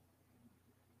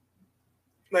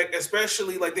 like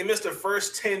especially like they missed their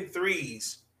first 10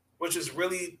 threes, which is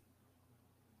really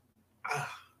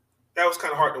that was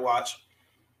kind of hard to watch.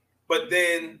 But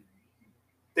then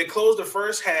they closed the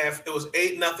first half. It was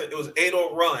 8-0. It was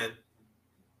 8-0 run.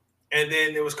 And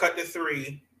then it was cut to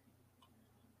 3.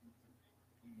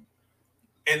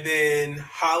 And then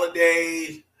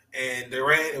Holiday and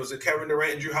Durant, it was a Kevin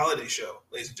Durant and Drew Holiday show,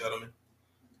 ladies and gentlemen.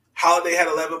 Holiday had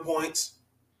 11 points.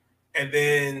 And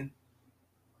then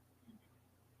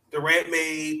Durant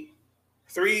made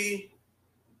 3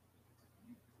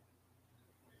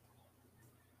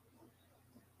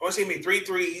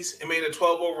 threes and made a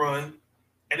 12-0 run,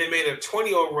 and they made a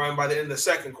 20-0 run by the end of the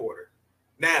second quarter.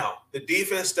 Now, the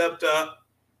defense stepped up,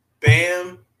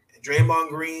 Bam, and Draymond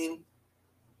Green,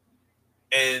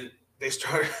 and they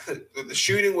started – the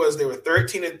shooting was they were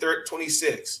 13 and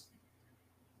 26.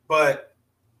 But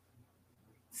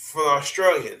for the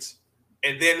Australians,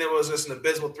 and then there was just an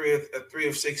abysmal 3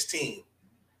 of 16.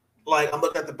 Like, I'm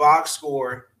looking at the box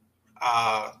score.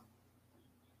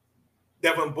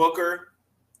 Devin Booker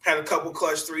had a couple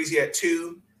clutch threes. He had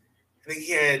 2. I think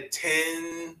he had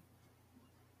 10.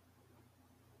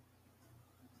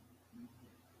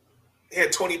 He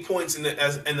had 20 points in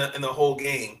the whole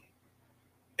game.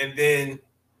 And then,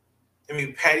 I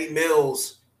mean, Patty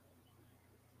Mills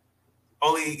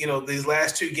only, these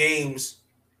last 2 games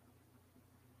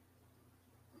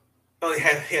only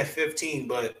had 15,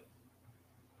 but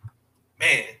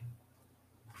man.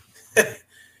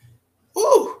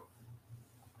 Woo!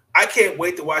 I can't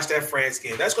wait to watch that France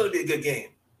game. That's going to be a good game.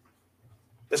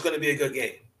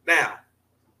 Now,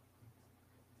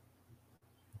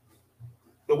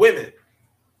 the women.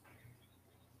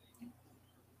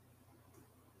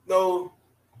 No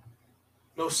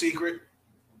secret.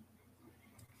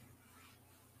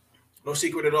 No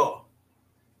secret at all.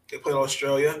 They played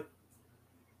Australia.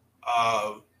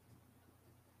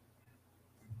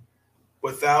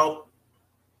 Without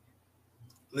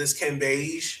Liz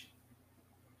Cambage,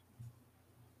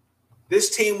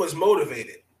 this team was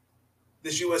motivated,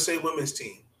 this USA women's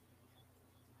team.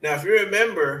 Now, if you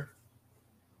remember,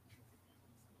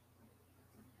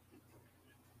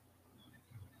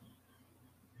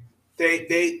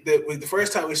 the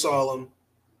first time we saw them,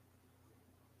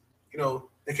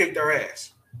 they kicked our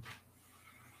ass.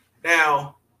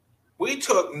 Now, we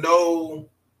took no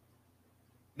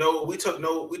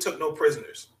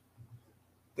prisoners.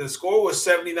 The score was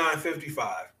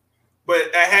 79-55.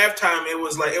 But at halftime, it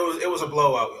was a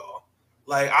blowout, y'all.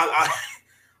 Like I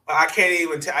can't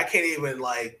even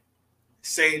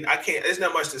say There's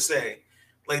not much to say.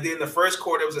 Like then the first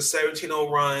quarter it was a 17-0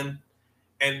 run,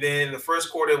 and then the first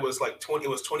quarter was like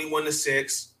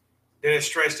 21-6. Then it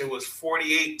stretched. It was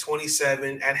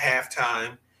 48-27 at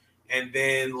halftime, and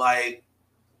then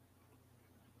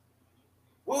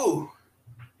woo.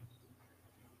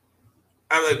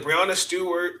 I'm like Breonna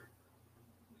Stewart,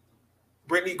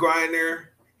 Brittany Griner,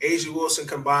 A'ja Wilson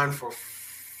combined for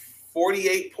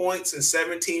 48 points and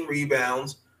 17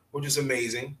 rebounds, which is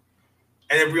amazing.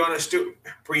 And then Breonna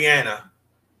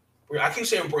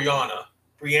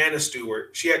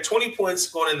Stewart. She had 20 points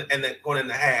going in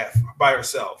the half by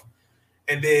herself.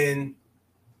 And then,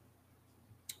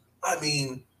 I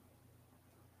mean,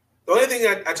 the only thing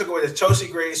I took away is Chelsea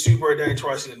Gray, Sue Bird, Diana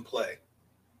Taurasi didn't play.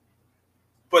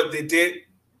 But they did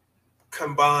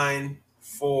combine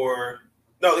for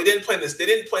 – no, they didn't play in this. They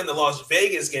didn't play in the Las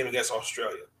Vegas game against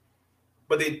Australia.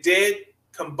 But they did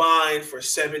combine for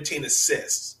 17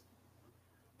 assists.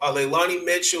 Leilani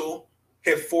Mitchell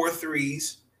hit 4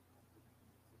 threes.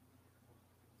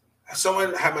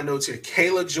 Someone had my notes here.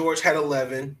 Kayla George had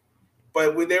 11.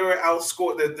 But when they were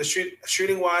outscored, the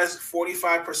shooting-wise,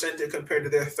 45% compared to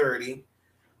their 30.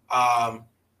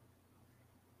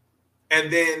 And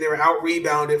then they were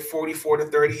out-rebounded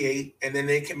 44-38, and then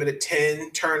they committed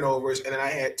 10 turnovers, and then I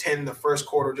had 10 in the first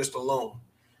quarter just alone.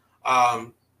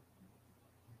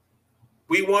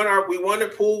 We won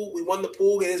the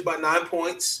pool games by 9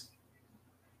 points.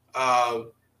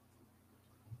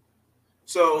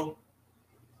 So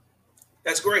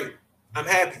that's great. I'm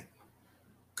happy.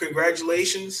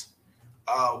 Congratulations.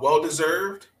 Well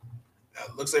deserved.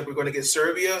 Looks like we're going to get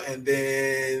Serbia, and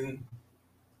then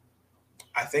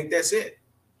I think that's it.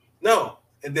 No,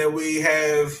 and then we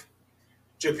have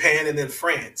Japan and then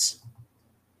France.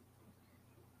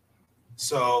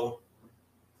 So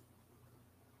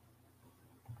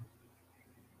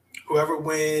whoever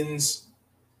wins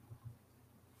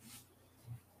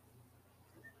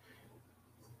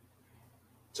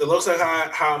so it looks like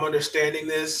how I'm understanding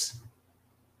this.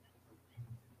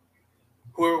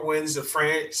 Whoever wins the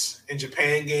France and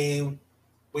Japan game,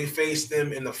 we face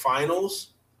them in the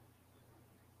finals.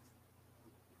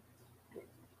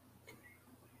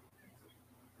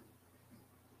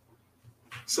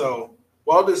 So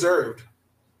well deserved.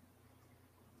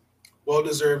 Well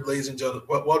deserved, ladies and gentlemen.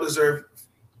 Well deserved,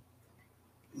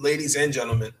 ladies and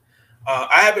gentlemen.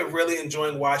 I have been really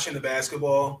enjoying watching the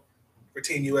basketball for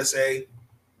Team USA.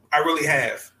 I really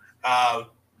have.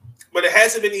 But it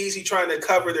hasn't been easy trying to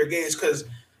cover their games because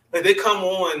they come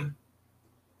on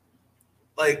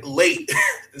like late.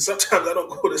 And sometimes I don't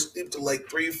go to sleep till like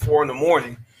 3, 4 in the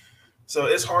morning. So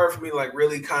it's hard for me to like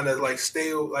really kind of like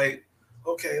stay like,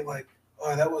 okay, like,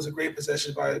 oh, that was a great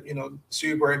possession by,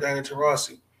 Suber and Diana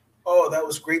Taurasi. Oh, that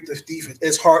was great defense.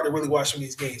 It's hard to really watch some of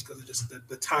these games because of just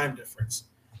the time difference.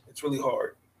 It's really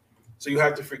hard. So you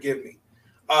have to forgive me.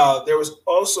 There was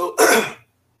also,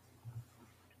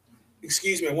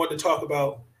 excuse me, I wanted to talk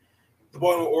about the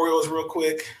Baltimore Orioles real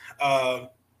quick.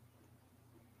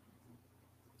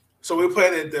 So we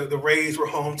played the Rays were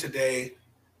home today.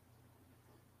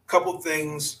 Couple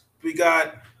things. We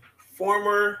got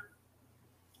former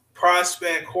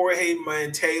prospect Jorge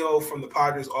Mateo from the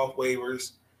Padres off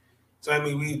waivers. So, I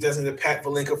mean, we designated Pat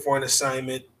Valenka for an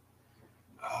assignment.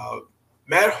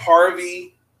 Matt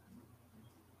Harvey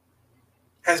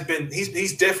has been –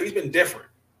 he's different. He's been different.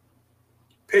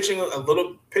 Pitching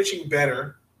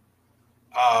better.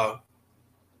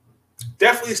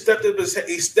 Definitely stepped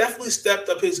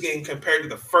up his game compared to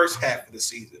the first half of the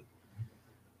season.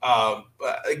 But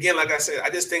again, like I said, I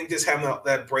just think just having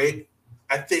that break,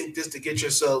 I think just to get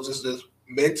yourselves just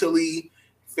mentally,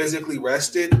 physically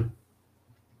rested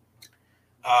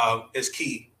is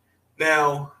key.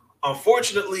 Now,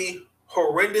 unfortunately,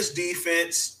 horrendous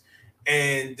defense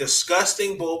and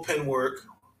disgusting bullpen work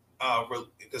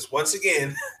just once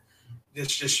again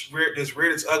just reared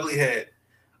its ugly head.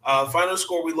 Final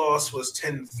score we lost was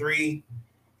 10-3.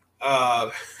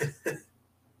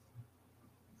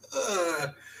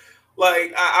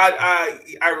 Like I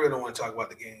really don't want to talk about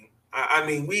the game. I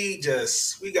mean, we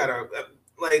got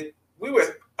we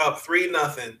were up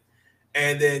 3-0,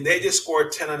 and then they just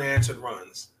scored 10 unanswered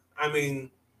runs. I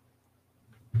mean,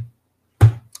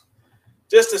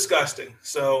 just disgusting.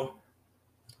 So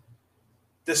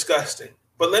disgusting.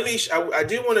 But I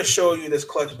do want to show you this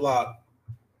clutch block.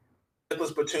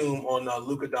 Nicholas Batum on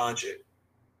Luka Doncic.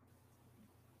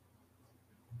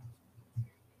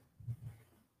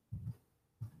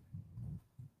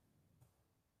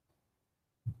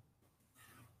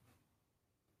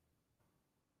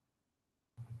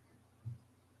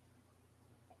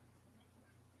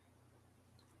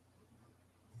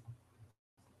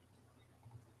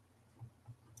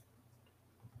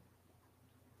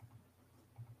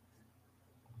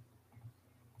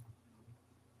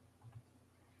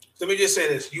 Let me just say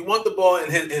this. You want the ball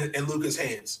in Luka's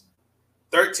hands.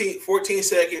 14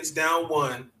 seconds, down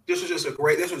 1. This was just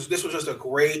a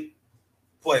great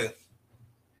play.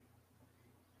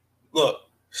 Look,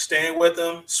 stand with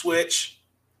him, switch,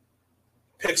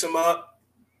 picks him up.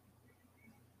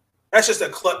 That's just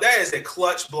that is a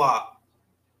clutch block.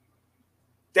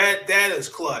 That is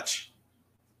clutch.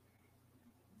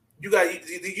 You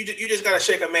just gotta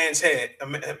shake a man's head,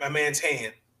 a man's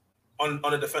hand on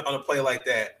a play like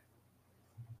that.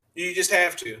 You just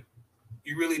have to.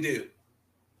 You really do.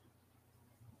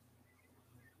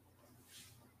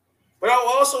 But I'll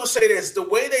also say this: the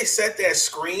way they set that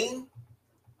screen,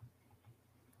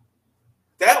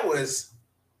 that was.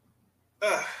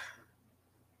 But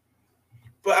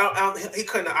he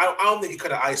couldn't. I don't think he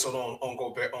could have ISO'd on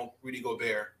Gobert, on Rudy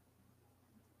Gobert.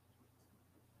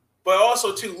 But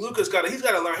also too, Luka's got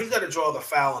to learn. He's got to draw the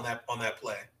foul on that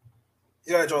play.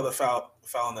 He's got to draw the foul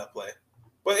on that play.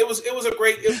 But it was a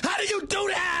great. How do you do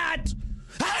that?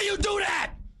 How do you do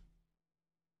that?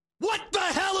 What the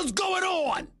hell is going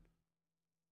on?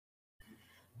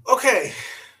 Okay,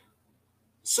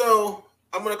 so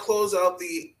I'm gonna close out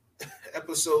the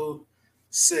episode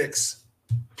 6.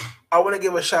 I want to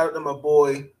give a shout out to my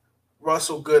boy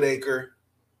Russell Goodacre.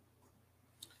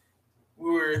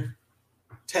 We were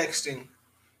texting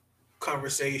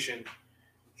conversation.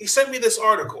 He sent me this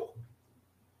article.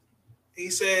 He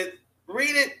said,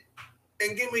 read it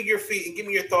and give me your feet and give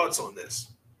me your thoughts on this.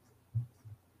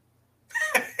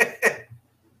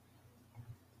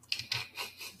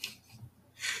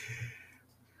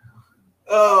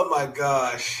 Oh my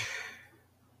gosh.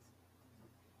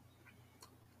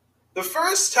 The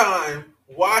first time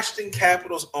Washington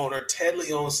Capitals owner Ted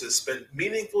Leonsis spent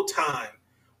meaningful time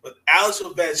with Alex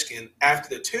Ovechkin after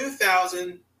the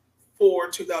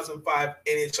 2004-2005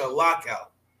 NHL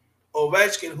lockout.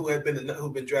 Ovechkin, who had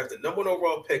been drafted number 1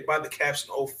 overall pick by the Caps in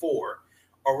 2004,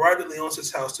 arrived at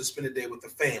Leonsis' house to spend a day with the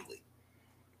family.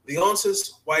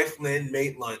 Leonsis' wife Lynn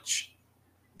made lunch.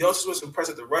 Leonsis was impressed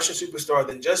that the Russian superstar,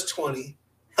 then just 20,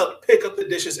 helped pick up the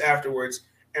dishes afterwards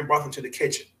and brought them to the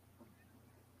kitchen.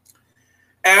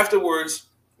 Afterwards,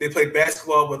 they played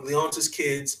basketball with Leonsis'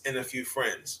 kids and a few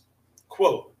friends.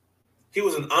 Quote, he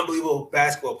was an unbelievable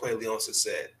basketball player, Leonsis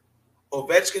said.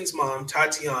 Ovechkin's mom,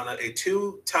 Tatiana, a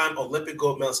 2-time Olympic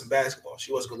gold medalist in basketball.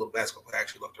 She was a good little basketball player. I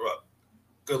actually looked her up.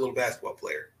 Good little basketball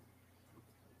player.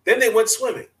 Then they went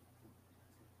swimming.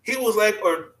 He was like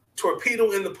a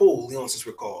torpedo in the pool, Leonsis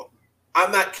recalled.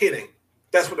 I'm not kidding.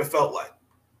 That's what it felt like.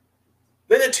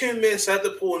 Then the two men sat at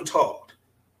the pool and talked.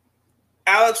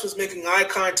 Alex was making eye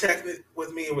contact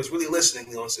with me and was really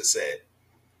listening, Leonsis said.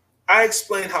 I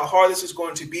explained how hard this was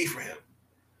going to be for him.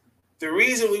 The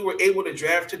reason we were able to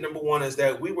draft to number 1 is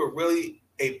that we were really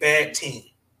a bad team.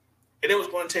 And it was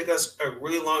going to take us a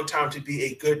really long time to be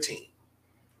a good team.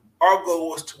 Our goal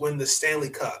was to win the Stanley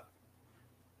Cup,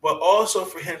 but also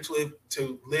for him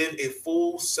to live a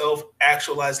full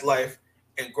self-actualized life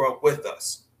and grow up with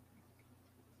us.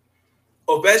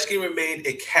 Ovechkin remained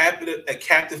a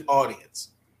captive audience.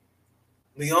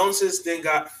 Leonsis then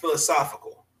got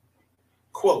philosophical.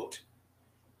 Quote,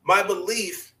 my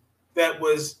belief that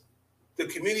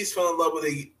communities fall in love with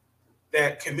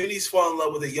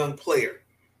a young player,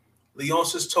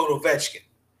 Leonsis told Ovechkin.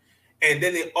 And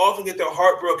then they often get their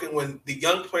heart broken when the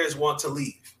young players want to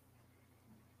leave.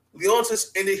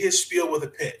 Leonsis ended his spiel with a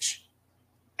pitch.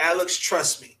 Alex,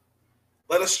 trust me.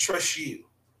 Let us trust you.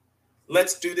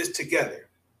 Let's do this together.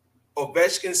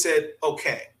 Ovechkin said,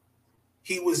 okay.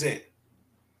 He was in.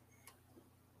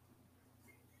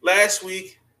 Last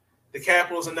week, the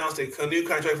Capitals announced a new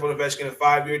contract for Ovechkin, a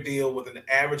 5-year deal with an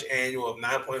average annual of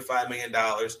 $9.5 million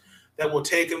that will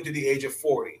take him to the age of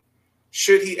 40.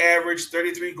 Should he average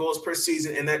 33 goals per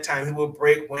season in that time, he will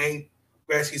break Wayne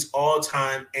Gretzky's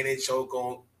all-time NHL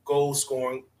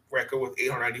goal-scoring record with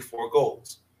 894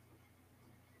 goals.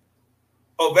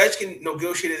 Ovechkin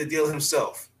negotiated the deal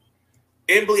himself,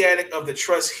 emblematic of the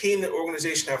trust he and the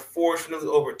organization have forged for nearly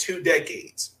over 2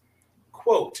 decades.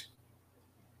 Quote,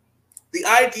 the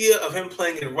idea of him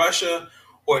playing in Russia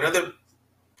or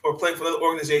playing for another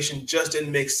organization just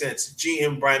didn't make sense,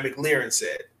 GM Brian McLaren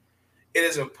said. It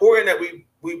is important that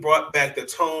we brought back the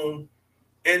tone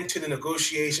into the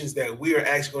negotiations that we are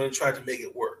actually going to try to make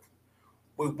it work.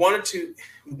 We wanted him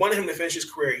to finish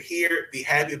his career here, be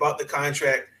happy about the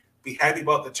contract, be happy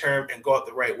about the term, and go out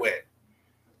the right way.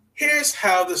 Here's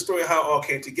how it all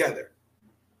came together.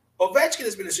 Ovechkin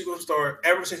has been a superstar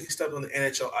ever since he stepped on the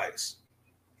NHL ice.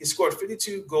 He scored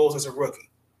 52 goals as a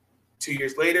rookie. 2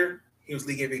 years later, he was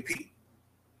league MVP.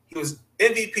 He was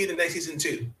MVP the next season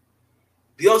too.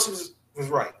 Leonsis was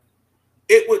right.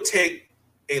 It would take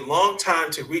a long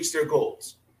time to reach their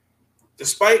goals.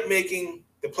 Despite making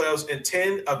the playoffs in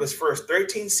 10 of his first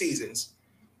 13 seasons,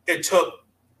 it took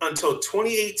until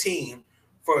 2018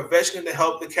 for Ovechkin to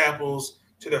help the Capitals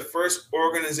to their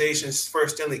organization's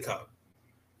first Stanley Cup.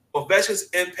 Ovechkin's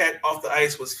impact off the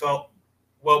ice was felt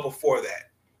well before that.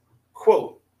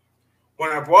 Quote,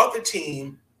 when I brought the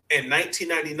team in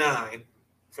 1999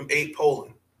 from 8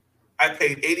 Poland, I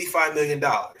paid $85 million.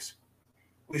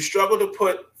 We struggled to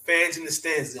put fans in the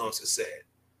stands, Leonsis said.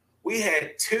 We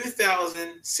had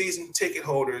 2,000 season ticket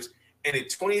holders and a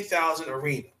 20,000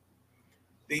 arena.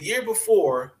 The year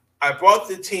before, I brought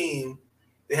the team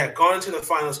that had gone into the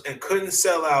finals and couldn't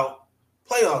sell out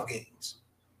playoff games.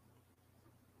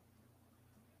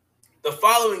 The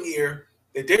following year,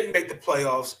 they didn't make the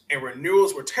playoffs and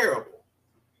renewals were terrible.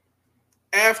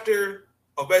 After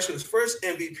Ovechkin's first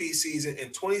MVP season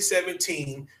in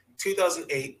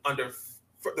 2017-2008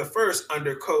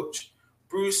 under coach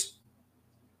Bruce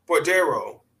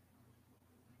Boudreau,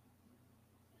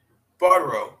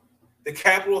 the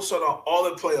Capitals sold out all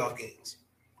the playoff games.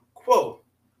 Quote,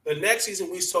 the next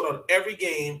season we sold out every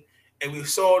game, and we've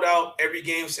sold out every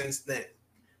game since then,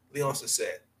 Leonsis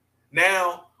said.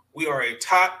 Now we are a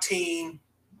top team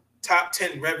top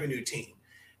 10 revenue team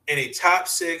and a top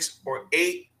 6 or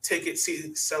 8 ticket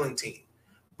selling team.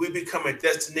 We become a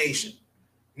destination.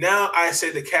 Now I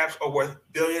say the Caps are worth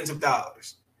billions of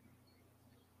dollars.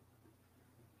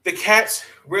 The Caps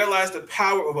realized the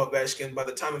power of Ovechkin by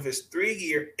the time of his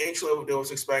 3-year entry-level deal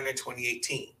was expiring in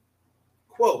 2018.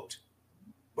 Quote,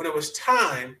 when it was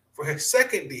time for his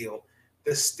second deal,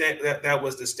 that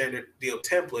was the standard deal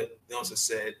template, they also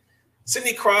said,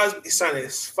 Sidney Crosby signed a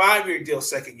 5-year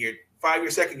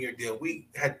second year deal. We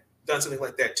had done something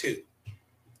like that too.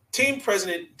 Team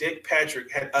president Dick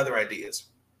Patrick had other ideas.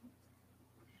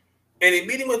 In a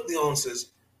meeting with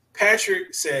Leonsis,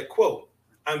 Patrick said, quote,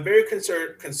 I'm very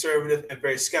conservative and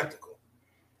very skeptical.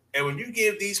 And when you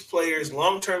give these players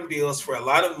long-term deals for a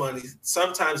lot of money,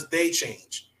 sometimes they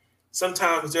change.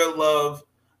 Sometimes their love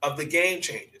of the game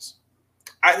changes.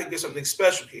 I think there's something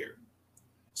special here.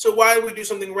 So why do we do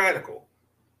something radical?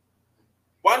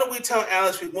 Why don't we tell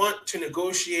Alex we want to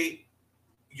negotiate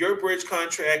your bridge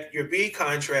contract, your B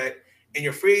contract, and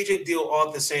your free agent deal all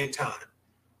at the same time,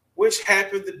 which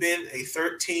happened to be a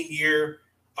 13-year,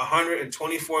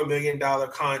 $124 million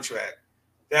contract.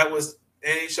 That was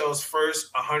NHL's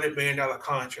first $100 million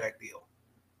contract deal.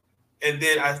 And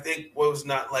then I think what was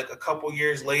not like a couple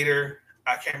years later,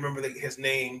 I can't remember his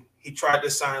name, he tried to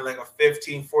sign like a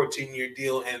 15, 14-year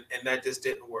deal, and that just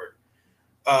didn't work.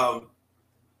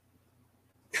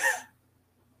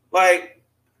 Like,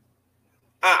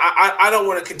 I don't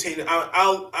want to continue.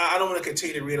 I don't want to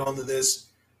continue to read on to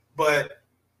this, but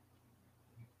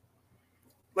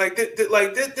like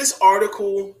this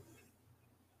article,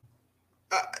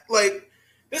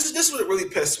 this is what really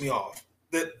pissed me off.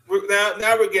 That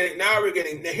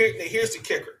here's the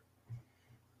kicker.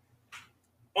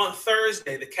 On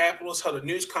Thursday, the Capitals held a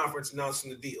news conference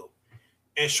announcing the deal,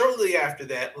 and shortly after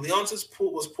that, Leonsis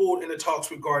was pulled into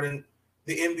talks regarding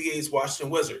the NBA's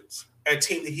Washington Wizards, a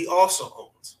team that he also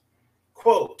owns.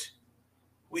 Quote,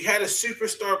 we had a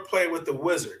superstar player with the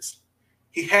Wizards.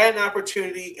 He had an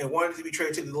opportunity and wanted to be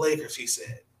traded to the Lakers, he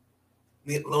said.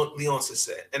 Leonsis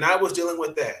said. And I was dealing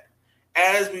with that.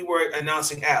 As we were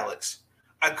announcing Alex,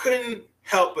 I couldn't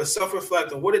help but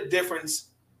self-reflect on what a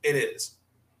difference it is.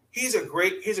 He's a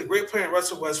great player in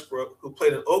Russell Westbrook who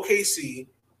played in OKC,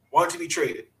 wanted to be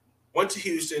traded. Went to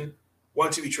Houston,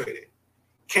 wanted to be traded.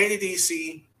 Came to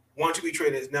DC, wanted to be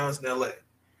traded, now he's in LA.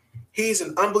 He's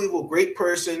an unbelievable great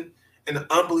person and an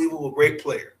unbelievable great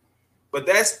player. But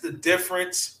that's the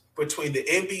difference between the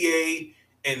NBA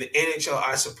and the NHL,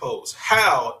 I suppose.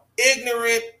 How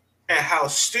ignorant and how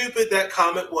stupid that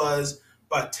comment was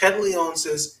by Ted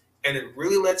Leonsis, and it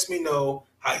really lets me know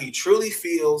how he truly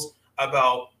feels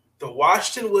about the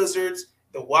Washington Wizards,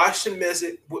 the Washington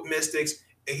Mystics,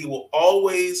 and he will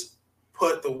always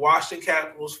put the Washington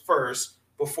Capitals first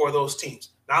before those teams.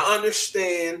 Now, I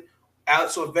understand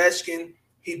Alex Ovechkin,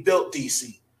 he built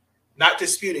DC. Not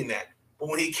disputing that. But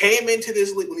when he came into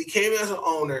this league, when he came as an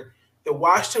owner, the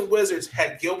Washington Wizards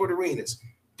had Gilbert Arenas.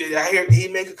 Did I hear he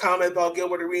make a comment about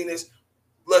Gilbert Arenas?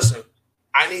 Listen,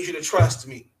 I need you to trust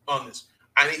me on this.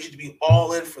 I need you to be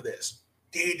all in for this.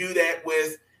 Did he do that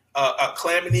with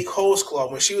Claire-Monique Holzclaw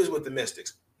when she was with the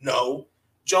Mystics? No.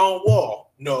 John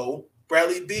Wall? No.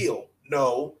 Bradley Beal?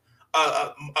 No.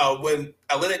 When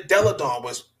Elena Deladon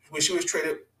when she was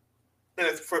traded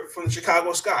from the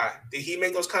Chicago Sky, did he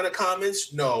make those kind of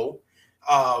comments? No.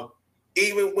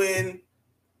 Even when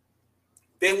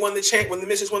they won when the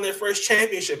Mystics won their first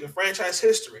championship in franchise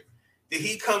history, did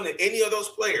he come to any of those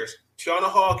players? Tiana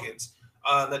Hawkins,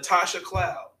 Natasha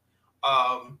Cloud,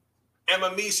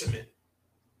 Emma Mieseman.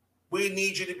 I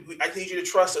need you to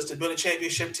trust us to build a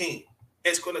championship team.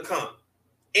 It's going to come.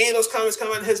 Any of those comments come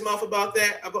out of his mouth about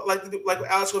that, about like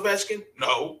Alex Ovechkin?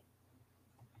 No.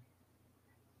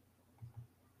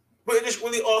 But it just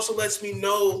really also lets me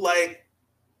know, like,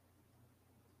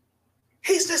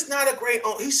 he's just not a great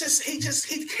owner. He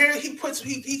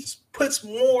puts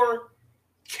more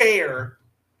care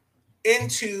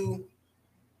into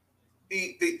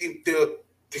the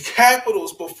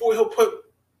Capitals before he'll put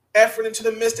effort into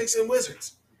the Mystics and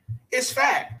Wizards. It's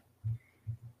fact.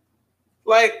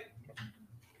 Like,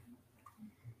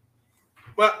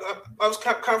 well, I was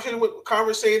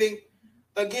conversating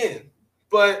again,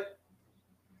 but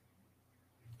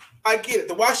I get it.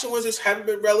 The Washington Wizards haven't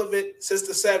been relevant since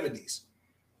the 70s.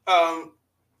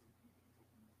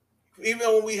 Even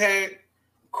when we had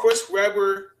Chris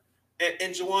Webber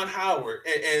and Juwan Howard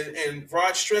and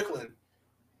Rod Strickland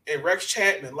and Rex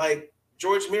Chapman, like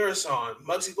George Mirasan,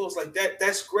 Muggsy Bogues, like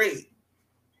that's great.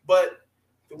 But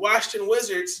the Washington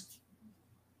Wizards,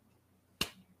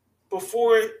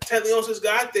 before Ted Leonsis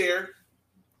got there,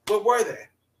 what were they?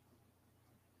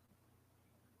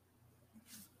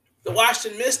 The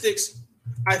Washington Mystics,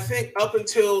 I think, up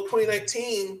until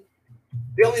 2019,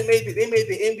 they made the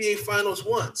NBA Finals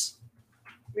once.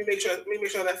 Let me make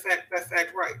sure that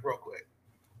fact right, real quick.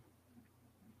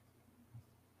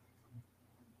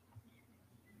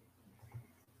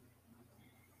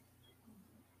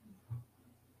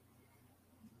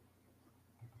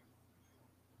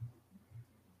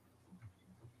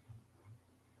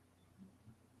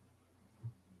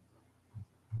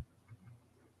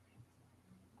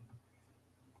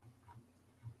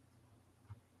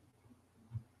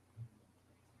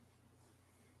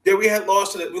 Yeah, we had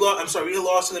lost to them. We had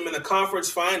lost to them in the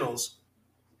conference finals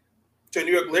to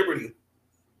New York Liberty,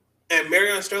 and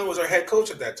Marion Sterling was our head coach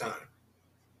at that time.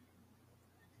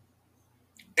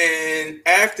 And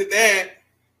after that,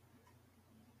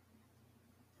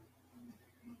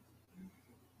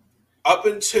 up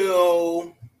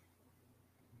until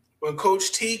when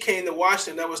Coach T came to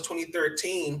Washington, that was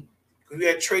 2013. We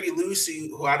had Trady Lucy,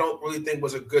 who I don't really think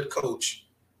was a good coach.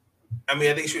 I mean,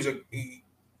 I think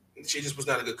she just was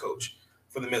not a good coach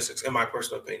for the Mystics, in my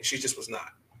personal opinion. She just was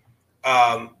not.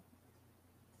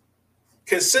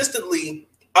 Consistently,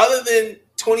 other than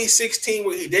 2016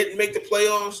 where he didn't make the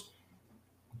playoffs,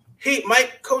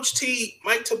 Mike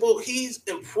Thibault, he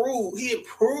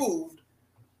improved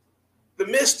the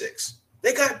Mystics.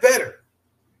 They got better.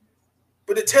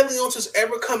 But did Ted Leonsis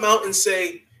ever come out and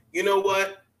say, you know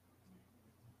what?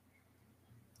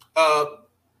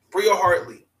 Bria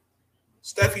Hartley,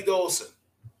 Steffi Dolson,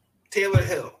 Taylor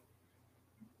Hill.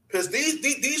 Because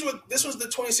this was the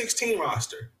 2016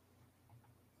 roster.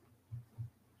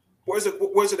 Where's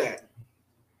it at?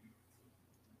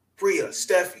 Bria,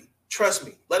 Steffi, trust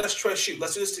me. Let us trust you.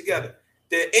 Let's do this together.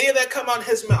 Did any of that come out of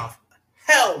his mouth?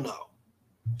 Hell no.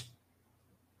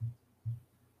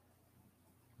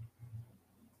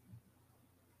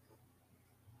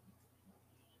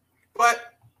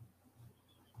 But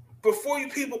before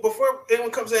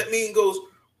anyone comes at me and goes,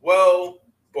 well,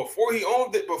 before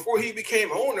he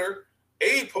became owner,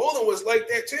 Abe Pollin was like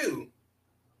that too.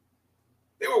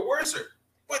 They were worse.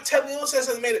 But Ted Leonsis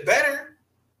hasn't made it better.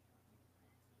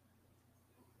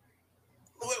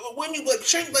 When you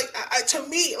to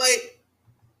me,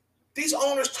 these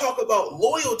owners talk about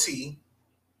loyalty.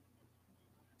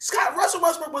 Russell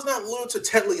Westbrook was not loyal to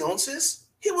Ted Leonsis.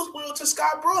 He was loyal to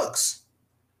Scott Brooks.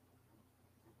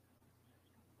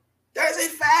 That is a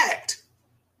fact.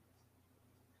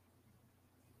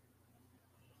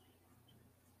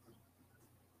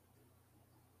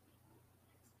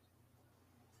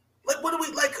 What do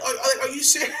we like? Are you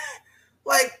serious?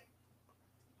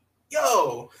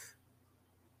 Yo,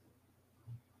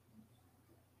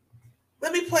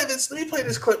 let me play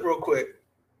this clip real quick.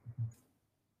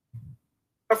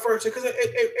 First, because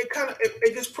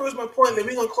it just proves my point. Then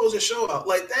we're gonna close the show out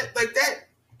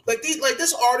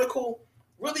this article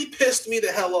really pissed me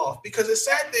the hell off because it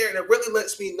sat there and it really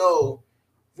lets me know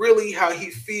really how he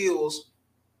feels.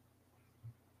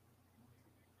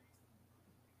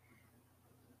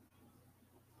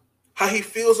 How he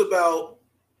feels about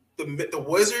the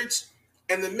Wizards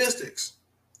and the Mystics,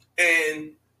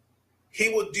 and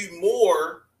he would do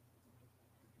more.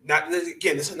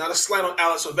 This is not a slight on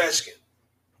Alex Ovechkin.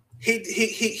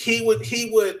 He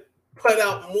would put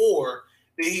out more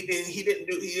than he did. He didn't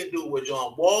do it with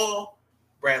John Wall,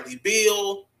 Bradley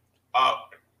Beal,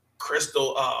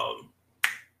 Crystal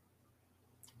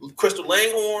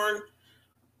Langhorne,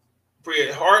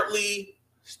 Bria Hartley,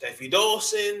 Steffi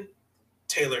Dolson,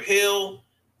 Taylor Hill.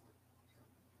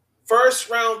 First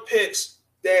round picks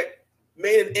that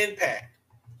made an impact.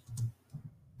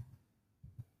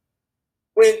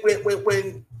 When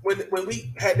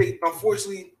we had to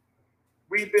unfortunately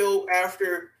rebuild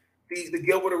after the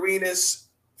Gilbert Arenas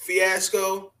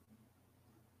fiasco,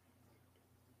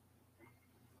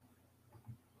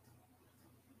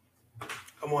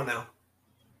 come on now.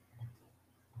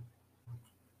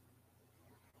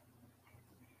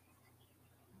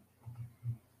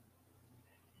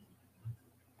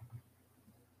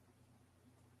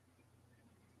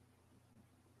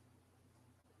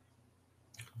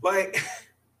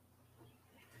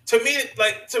 To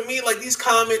me, these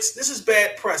comments, this is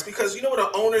bad press because you know what an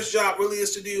owner's job really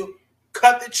is to do?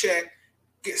 Cut the check,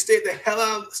 stay the hell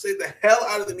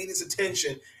out of the media's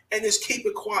attention, and just keep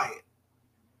it quiet.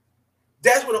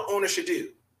 That's what an owner should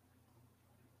do.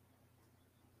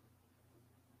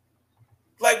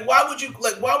 Why would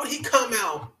he come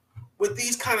out with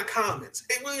these kind of comments?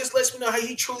 It really just lets me know how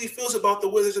he truly feels about the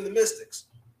Wizards and the Mystics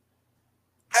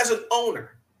as an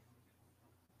owner.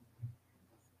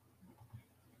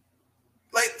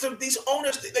 These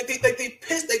owners, they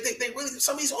piss. They really.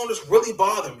 Some of these owners really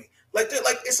bother me. Like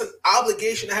it's an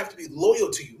obligation to have to be loyal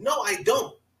to you. No, I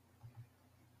don't.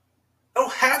 I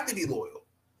don't have to be loyal.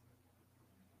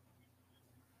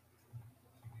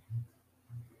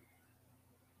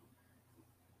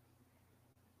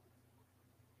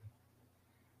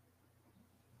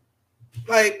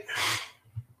 Like,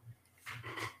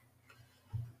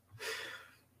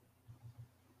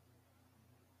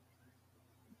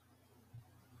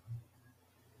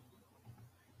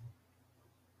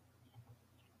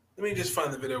 let me just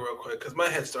find the video real quick because my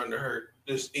head's starting to hurt.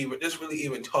 Just really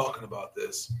even talking about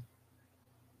this.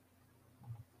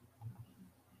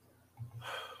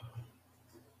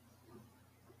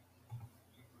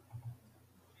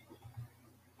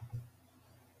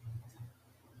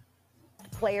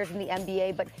 Players in the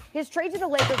NBA, but his trade to the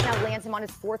Lakers now lands him on his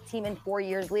fourth team in 4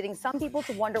 years, leading some people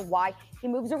to wonder why he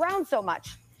moves around so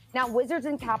much. Now, Wizards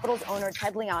and Capitals owner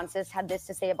Ted Leonsis had this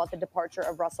to say about the departure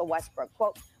of Russell Westbrook.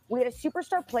 Quote, "We had a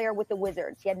superstar player with the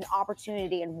Wizards. He had an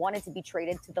opportunity and wanted to be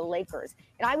traded to the Lakers.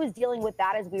 And I was dealing with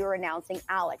that as we were announcing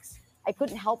Alex. I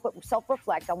couldn't help but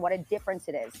self-reflect on what a difference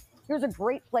it is. Here's a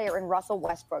great player in Russell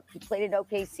Westbrook. He played at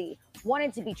OKC,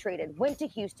 wanted to be traded, went to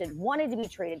Houston, wanted to be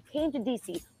traded, came to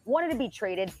DC, wanted to be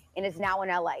traded, and is now in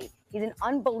LA. He's an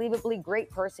unbelievably great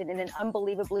person and an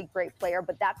unbelievably great player,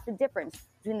 but that's the difference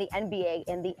between the NBA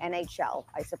and the NHL,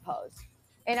 I suppose."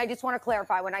 And I just want to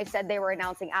clarify, when I said they were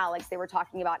announcing Alex, they were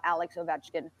talking about Alex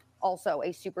Ovechkin, also a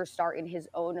superstar in his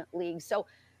own league. So,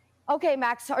 okay,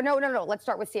 Max, no. Let's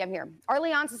start with Sam here. Are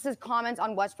Leonsis' comments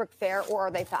on Westbrook fair or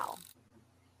are they foul?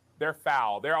 They're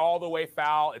foul. They're all the way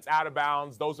foul. It's out of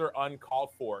bounds. Those are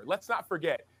uncalled for. Let's not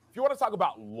forget, if you want to talk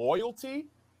about loyalty,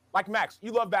 like Max,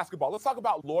 you love basketball. Let's talk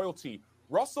about loyalty.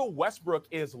 Russell Westbrook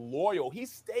is loyal. He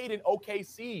stayed in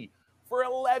OKC for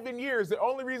 11 years. The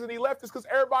only reason he left is because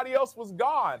everybody else was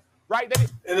gone, right?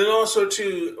 And then also,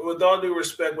 too, with all due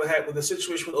respect, what happened with the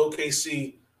situation with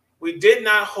OKC, we did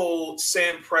not hold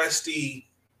Sam Presti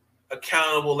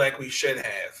accountable like we should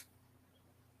have.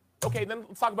 Okay, then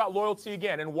let's talk about loyalty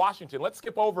again in Washington. Let's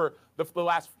skip over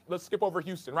let's skip over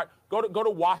Houston, right? Go to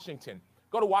Washington.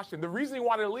 Go to Washington. The reason he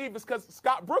wanted to leave is because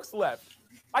Scott Brooks left.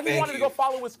 Like he wanted to go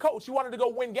follow his coach. He wanted to go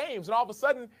win games. And all of a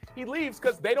sudden he leaves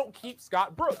because they don't keep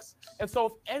Scott Brooks. And so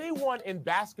if anyone in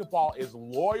basketball is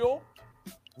loyal,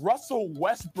 Russell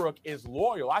Westbrook is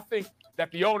loyal. I think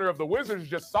that the owner of the Wizards is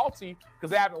just salty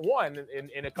because they haven't won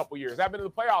in a couple years. They haven't been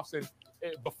in the playoffs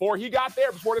before he got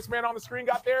there, before this man on the screen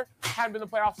got there, hadn't been in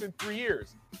the playoffs in 3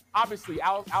 years. Obviously,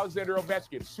 Alexander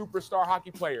Ovechkin, superstar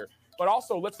hockey player. But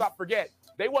also, let's not forget,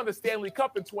 they won the Stanley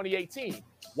Cup in 2018.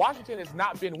 Washington has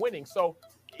not been winning. So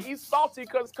he's salty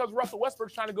because Russell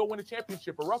Westbrook's trying to go win a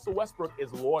championship. But Russell Westbrook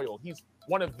is loyal. He's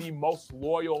one of the most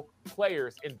loyal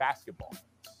players in basketball.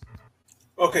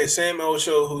 Okay, Sam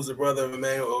Ocho, who's the brother of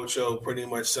Emmanuel Ocho, pretty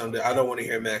much summed it. I don't want to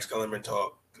hear Max Kellerman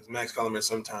talk because Max Kellerman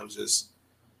sometimes just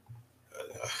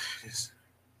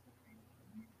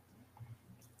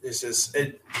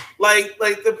like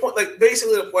the point, like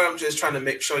basically the point I'm just trying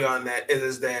to show you on that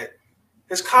is that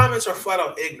his comments are flat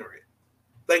out ignorant.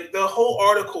 Like the whole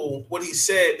article, what he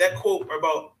said, that quote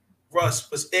about Russ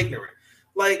was ignorant.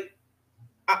 Like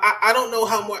I don't know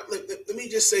how much. Like, let me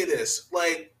just say this: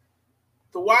 like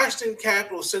the Washington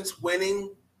Capitals, since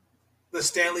winning the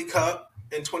Stanley Cup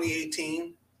in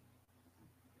 2018.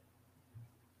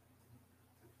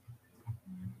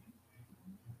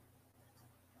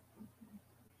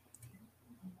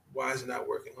 Why is it not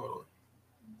working? Hold on.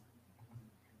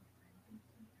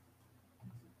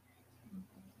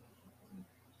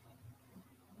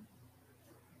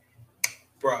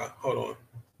 Bruh, hold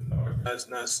on. That's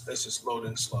just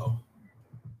loading slow.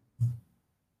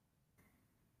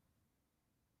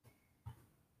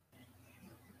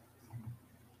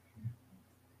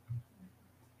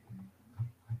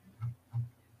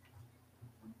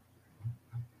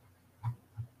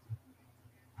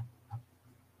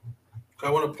 I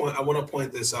want to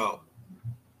point this out.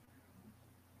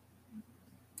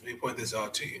 Let me point this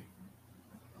out to you.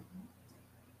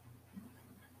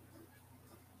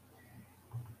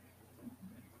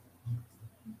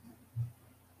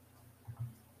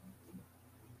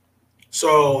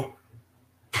 So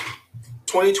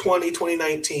 2020,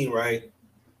 2019, right?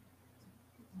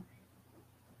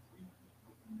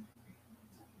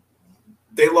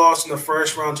 They lost in the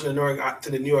first round to the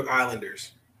New York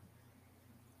Islanders.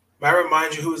 May I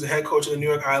remind you who was the head coach of the New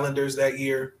York Islanders that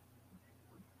year?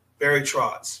 Barry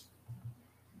Trotz,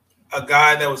 a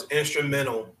guy that was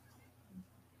instrumental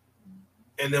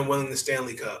in them winning the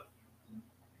Stanley Cup.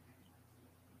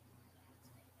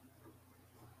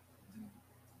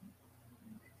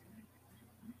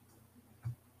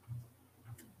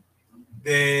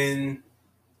 Then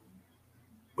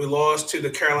We lost to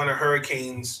the Carolina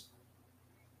Hurricanes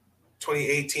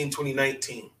 2018,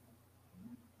 2019.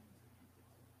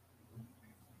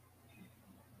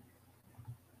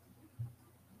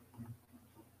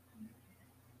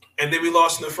 And then we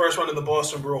lost in the first round to the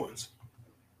Boston Bruins.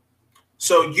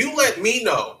 So you let me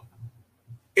know,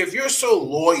 if you're so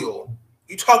loyal,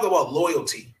 you talk about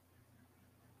loyalty,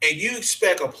 and you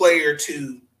expect a player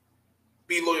to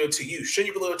be loyal to you,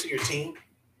 shouldn't you be loyal to your team?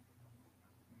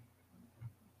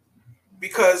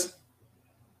 Because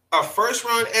a first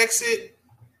round exit,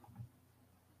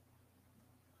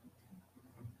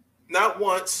 not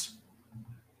once,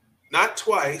 not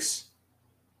twice,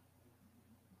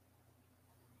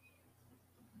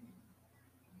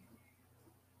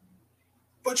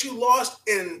 but you lost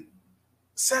in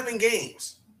 7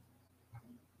 games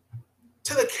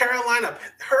to the Carolina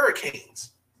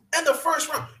Hurricanes in the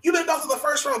first round. You've been back to the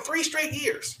first round 3 straight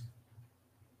years.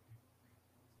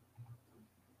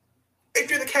 If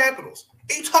you're the Capitals,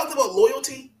 and you talked about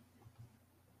loyalty,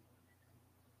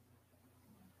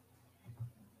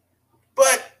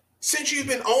 but since you've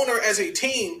been owner as a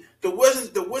team, the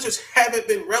Wizards haven't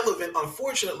been relevant,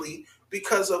 unfortunately,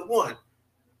 because of one,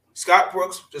 Scott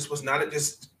Brooks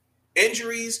just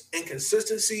injuries,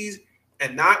 inconsistencies,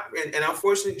 and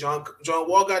unfortunately John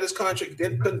Wall got his contract,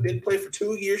 didn't play for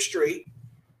 2 years straight.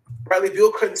 Bradley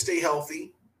Beal couldn't stay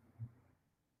healthy.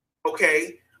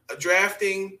 Okay,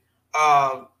 drafting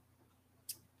not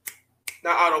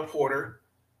Otto Porter.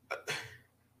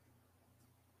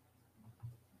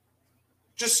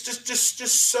 Just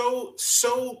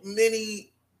so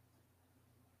many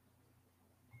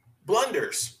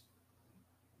blunders.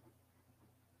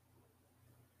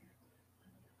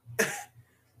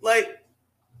 Like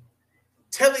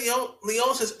Ted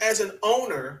Leonsis as an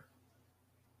owner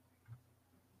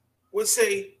would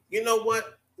say, you know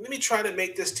what? Let me try to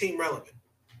make this team relevant.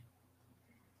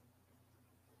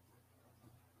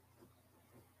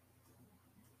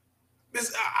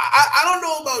 Because I don't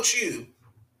know about you,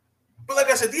 but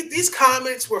like I said, these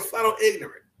comments were flat out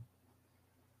ignorant.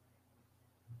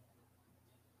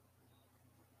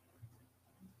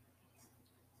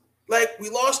 Like we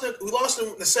lost in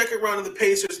the second round of the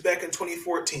Pacers back in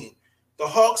 2014, the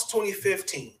Hawks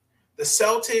 2015, the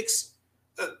Celtics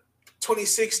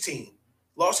 2016,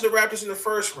 lost to the Raptors in the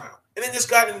first round, and then just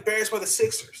got embarrassed by the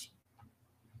Sixers.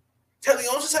 Ted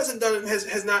Leonsis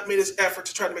has not made his effort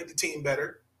to try to make the team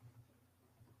better.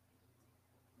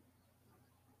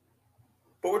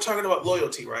 But we're talking about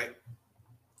loyalty, right?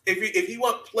 If you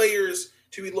want players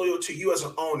to be loyal to you as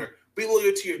an owner, be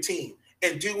loyal to your team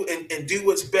and do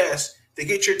what's best to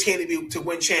get your team to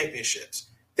win championships.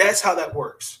 That's how that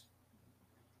works.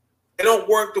 It don't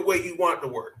work the way you want it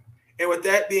to work. And with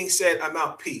that being said, I'm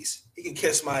out. Peace. You can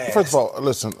kiss my ass. First of all,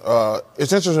 listen,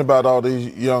 it's interesting about all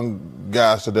these young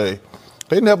guys today.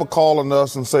 They never call on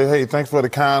us and say, hey, thanks for the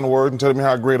kind word and telling me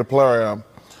how great a player I am.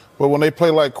 But when they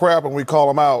play like crap and we call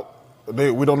them out,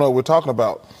 we don't know what we're talking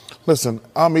about. Listen,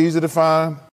 I'm easy to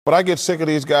find, but I get sick of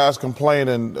these guys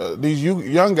complaining. These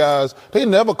young guys, they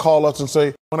never call us and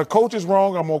say, when a coach is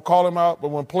wrong, I'm going to call him out. But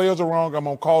when players are wrong, I'm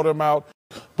going to call them out.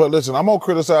 But listen, I'm going to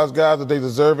criticize guys that they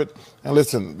deserve it. And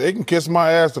listen, they can kiss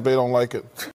my ass if they don't like it.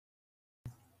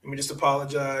 Let me just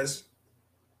apologize.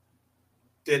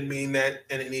 Didn't mean that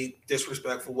in any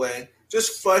disrespectful way.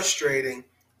 Just frustrating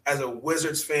as a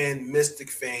Wizards fan, Mystic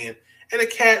fan, and a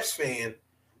Caps fan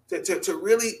to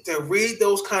read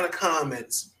those kind of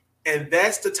comments. And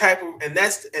that's the type of and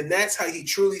that's how he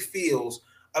truly feels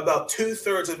about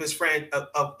 2/3 of his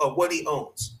of what he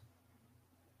owns.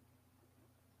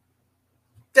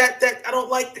 That I don't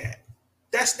like that.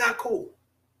 That's not cool.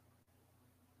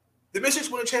 The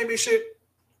Mystics won a championship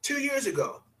 2 years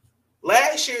ago.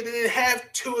 Last year they didn't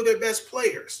have 2 of their best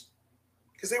players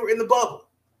because they were in the bubble.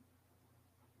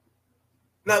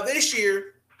 Now this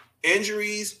year,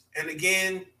 injuries and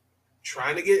again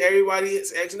trying to get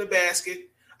everybody's eggs in the basket.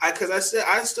 Because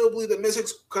I still believe the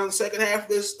Mystics come the second half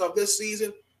of this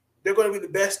season, they're going to be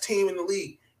the best team in the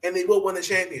league, and they will win the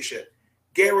championship,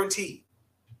 guaranteed.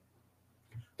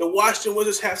 The Washington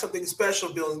Wizards have something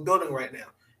special building right now.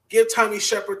 Give Tommy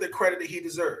Shepard the credit that he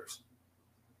deserves.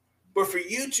 But for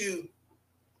you to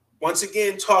once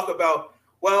again talk about,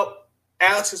 well,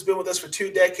 Alex has been with us for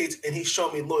 2 decades and he's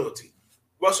shown me loyalty.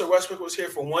 Russell Westbrook was here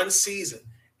for 1 season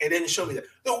and didn't show me that.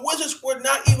 The Wizards were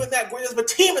not even that great of a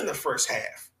team in the first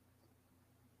half.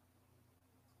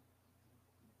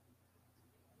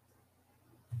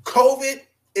 COVID,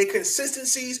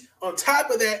 inconsistencies. On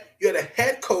top of that, you had a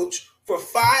head coach for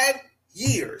 5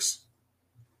 years.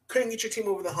 Couldn't get your team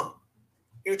over the hump.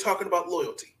 You're talking about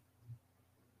loyalty.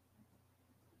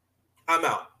 I'm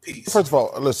out. Peace. First of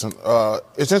all, listen,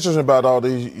 it's interesting about all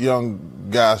these young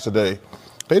guys today.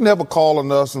 They never call on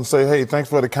us and say, hey, thanks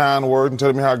for the kind word and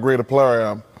telling me how great a player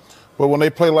I am. But when they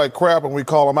play like crap and we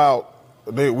call them out,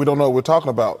 we don't know what we're talking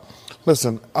about.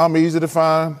 Listen, I'm easy to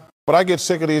find, but I get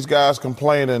sick of these guys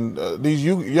complaining. These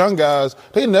young guys,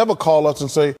 they never call us and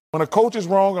say, when a coach is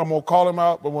wrong, I'm going to call him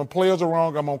out. But when players are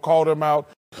wrong, I'm going to call them out.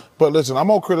 But listen, I'm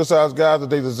going to criticize guys that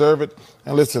they deserve it.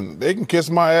 And listen, they can kiss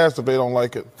my ass if they don't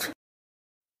like it.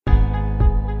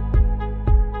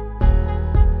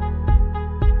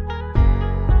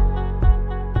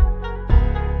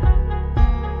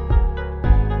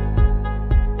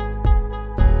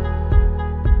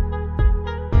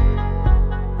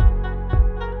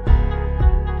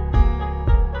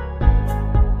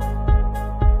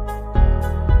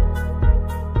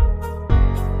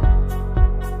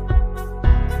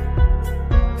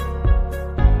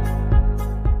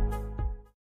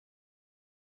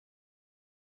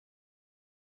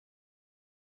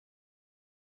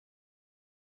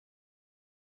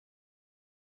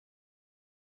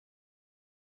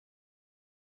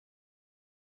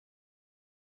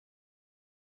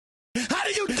 How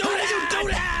do you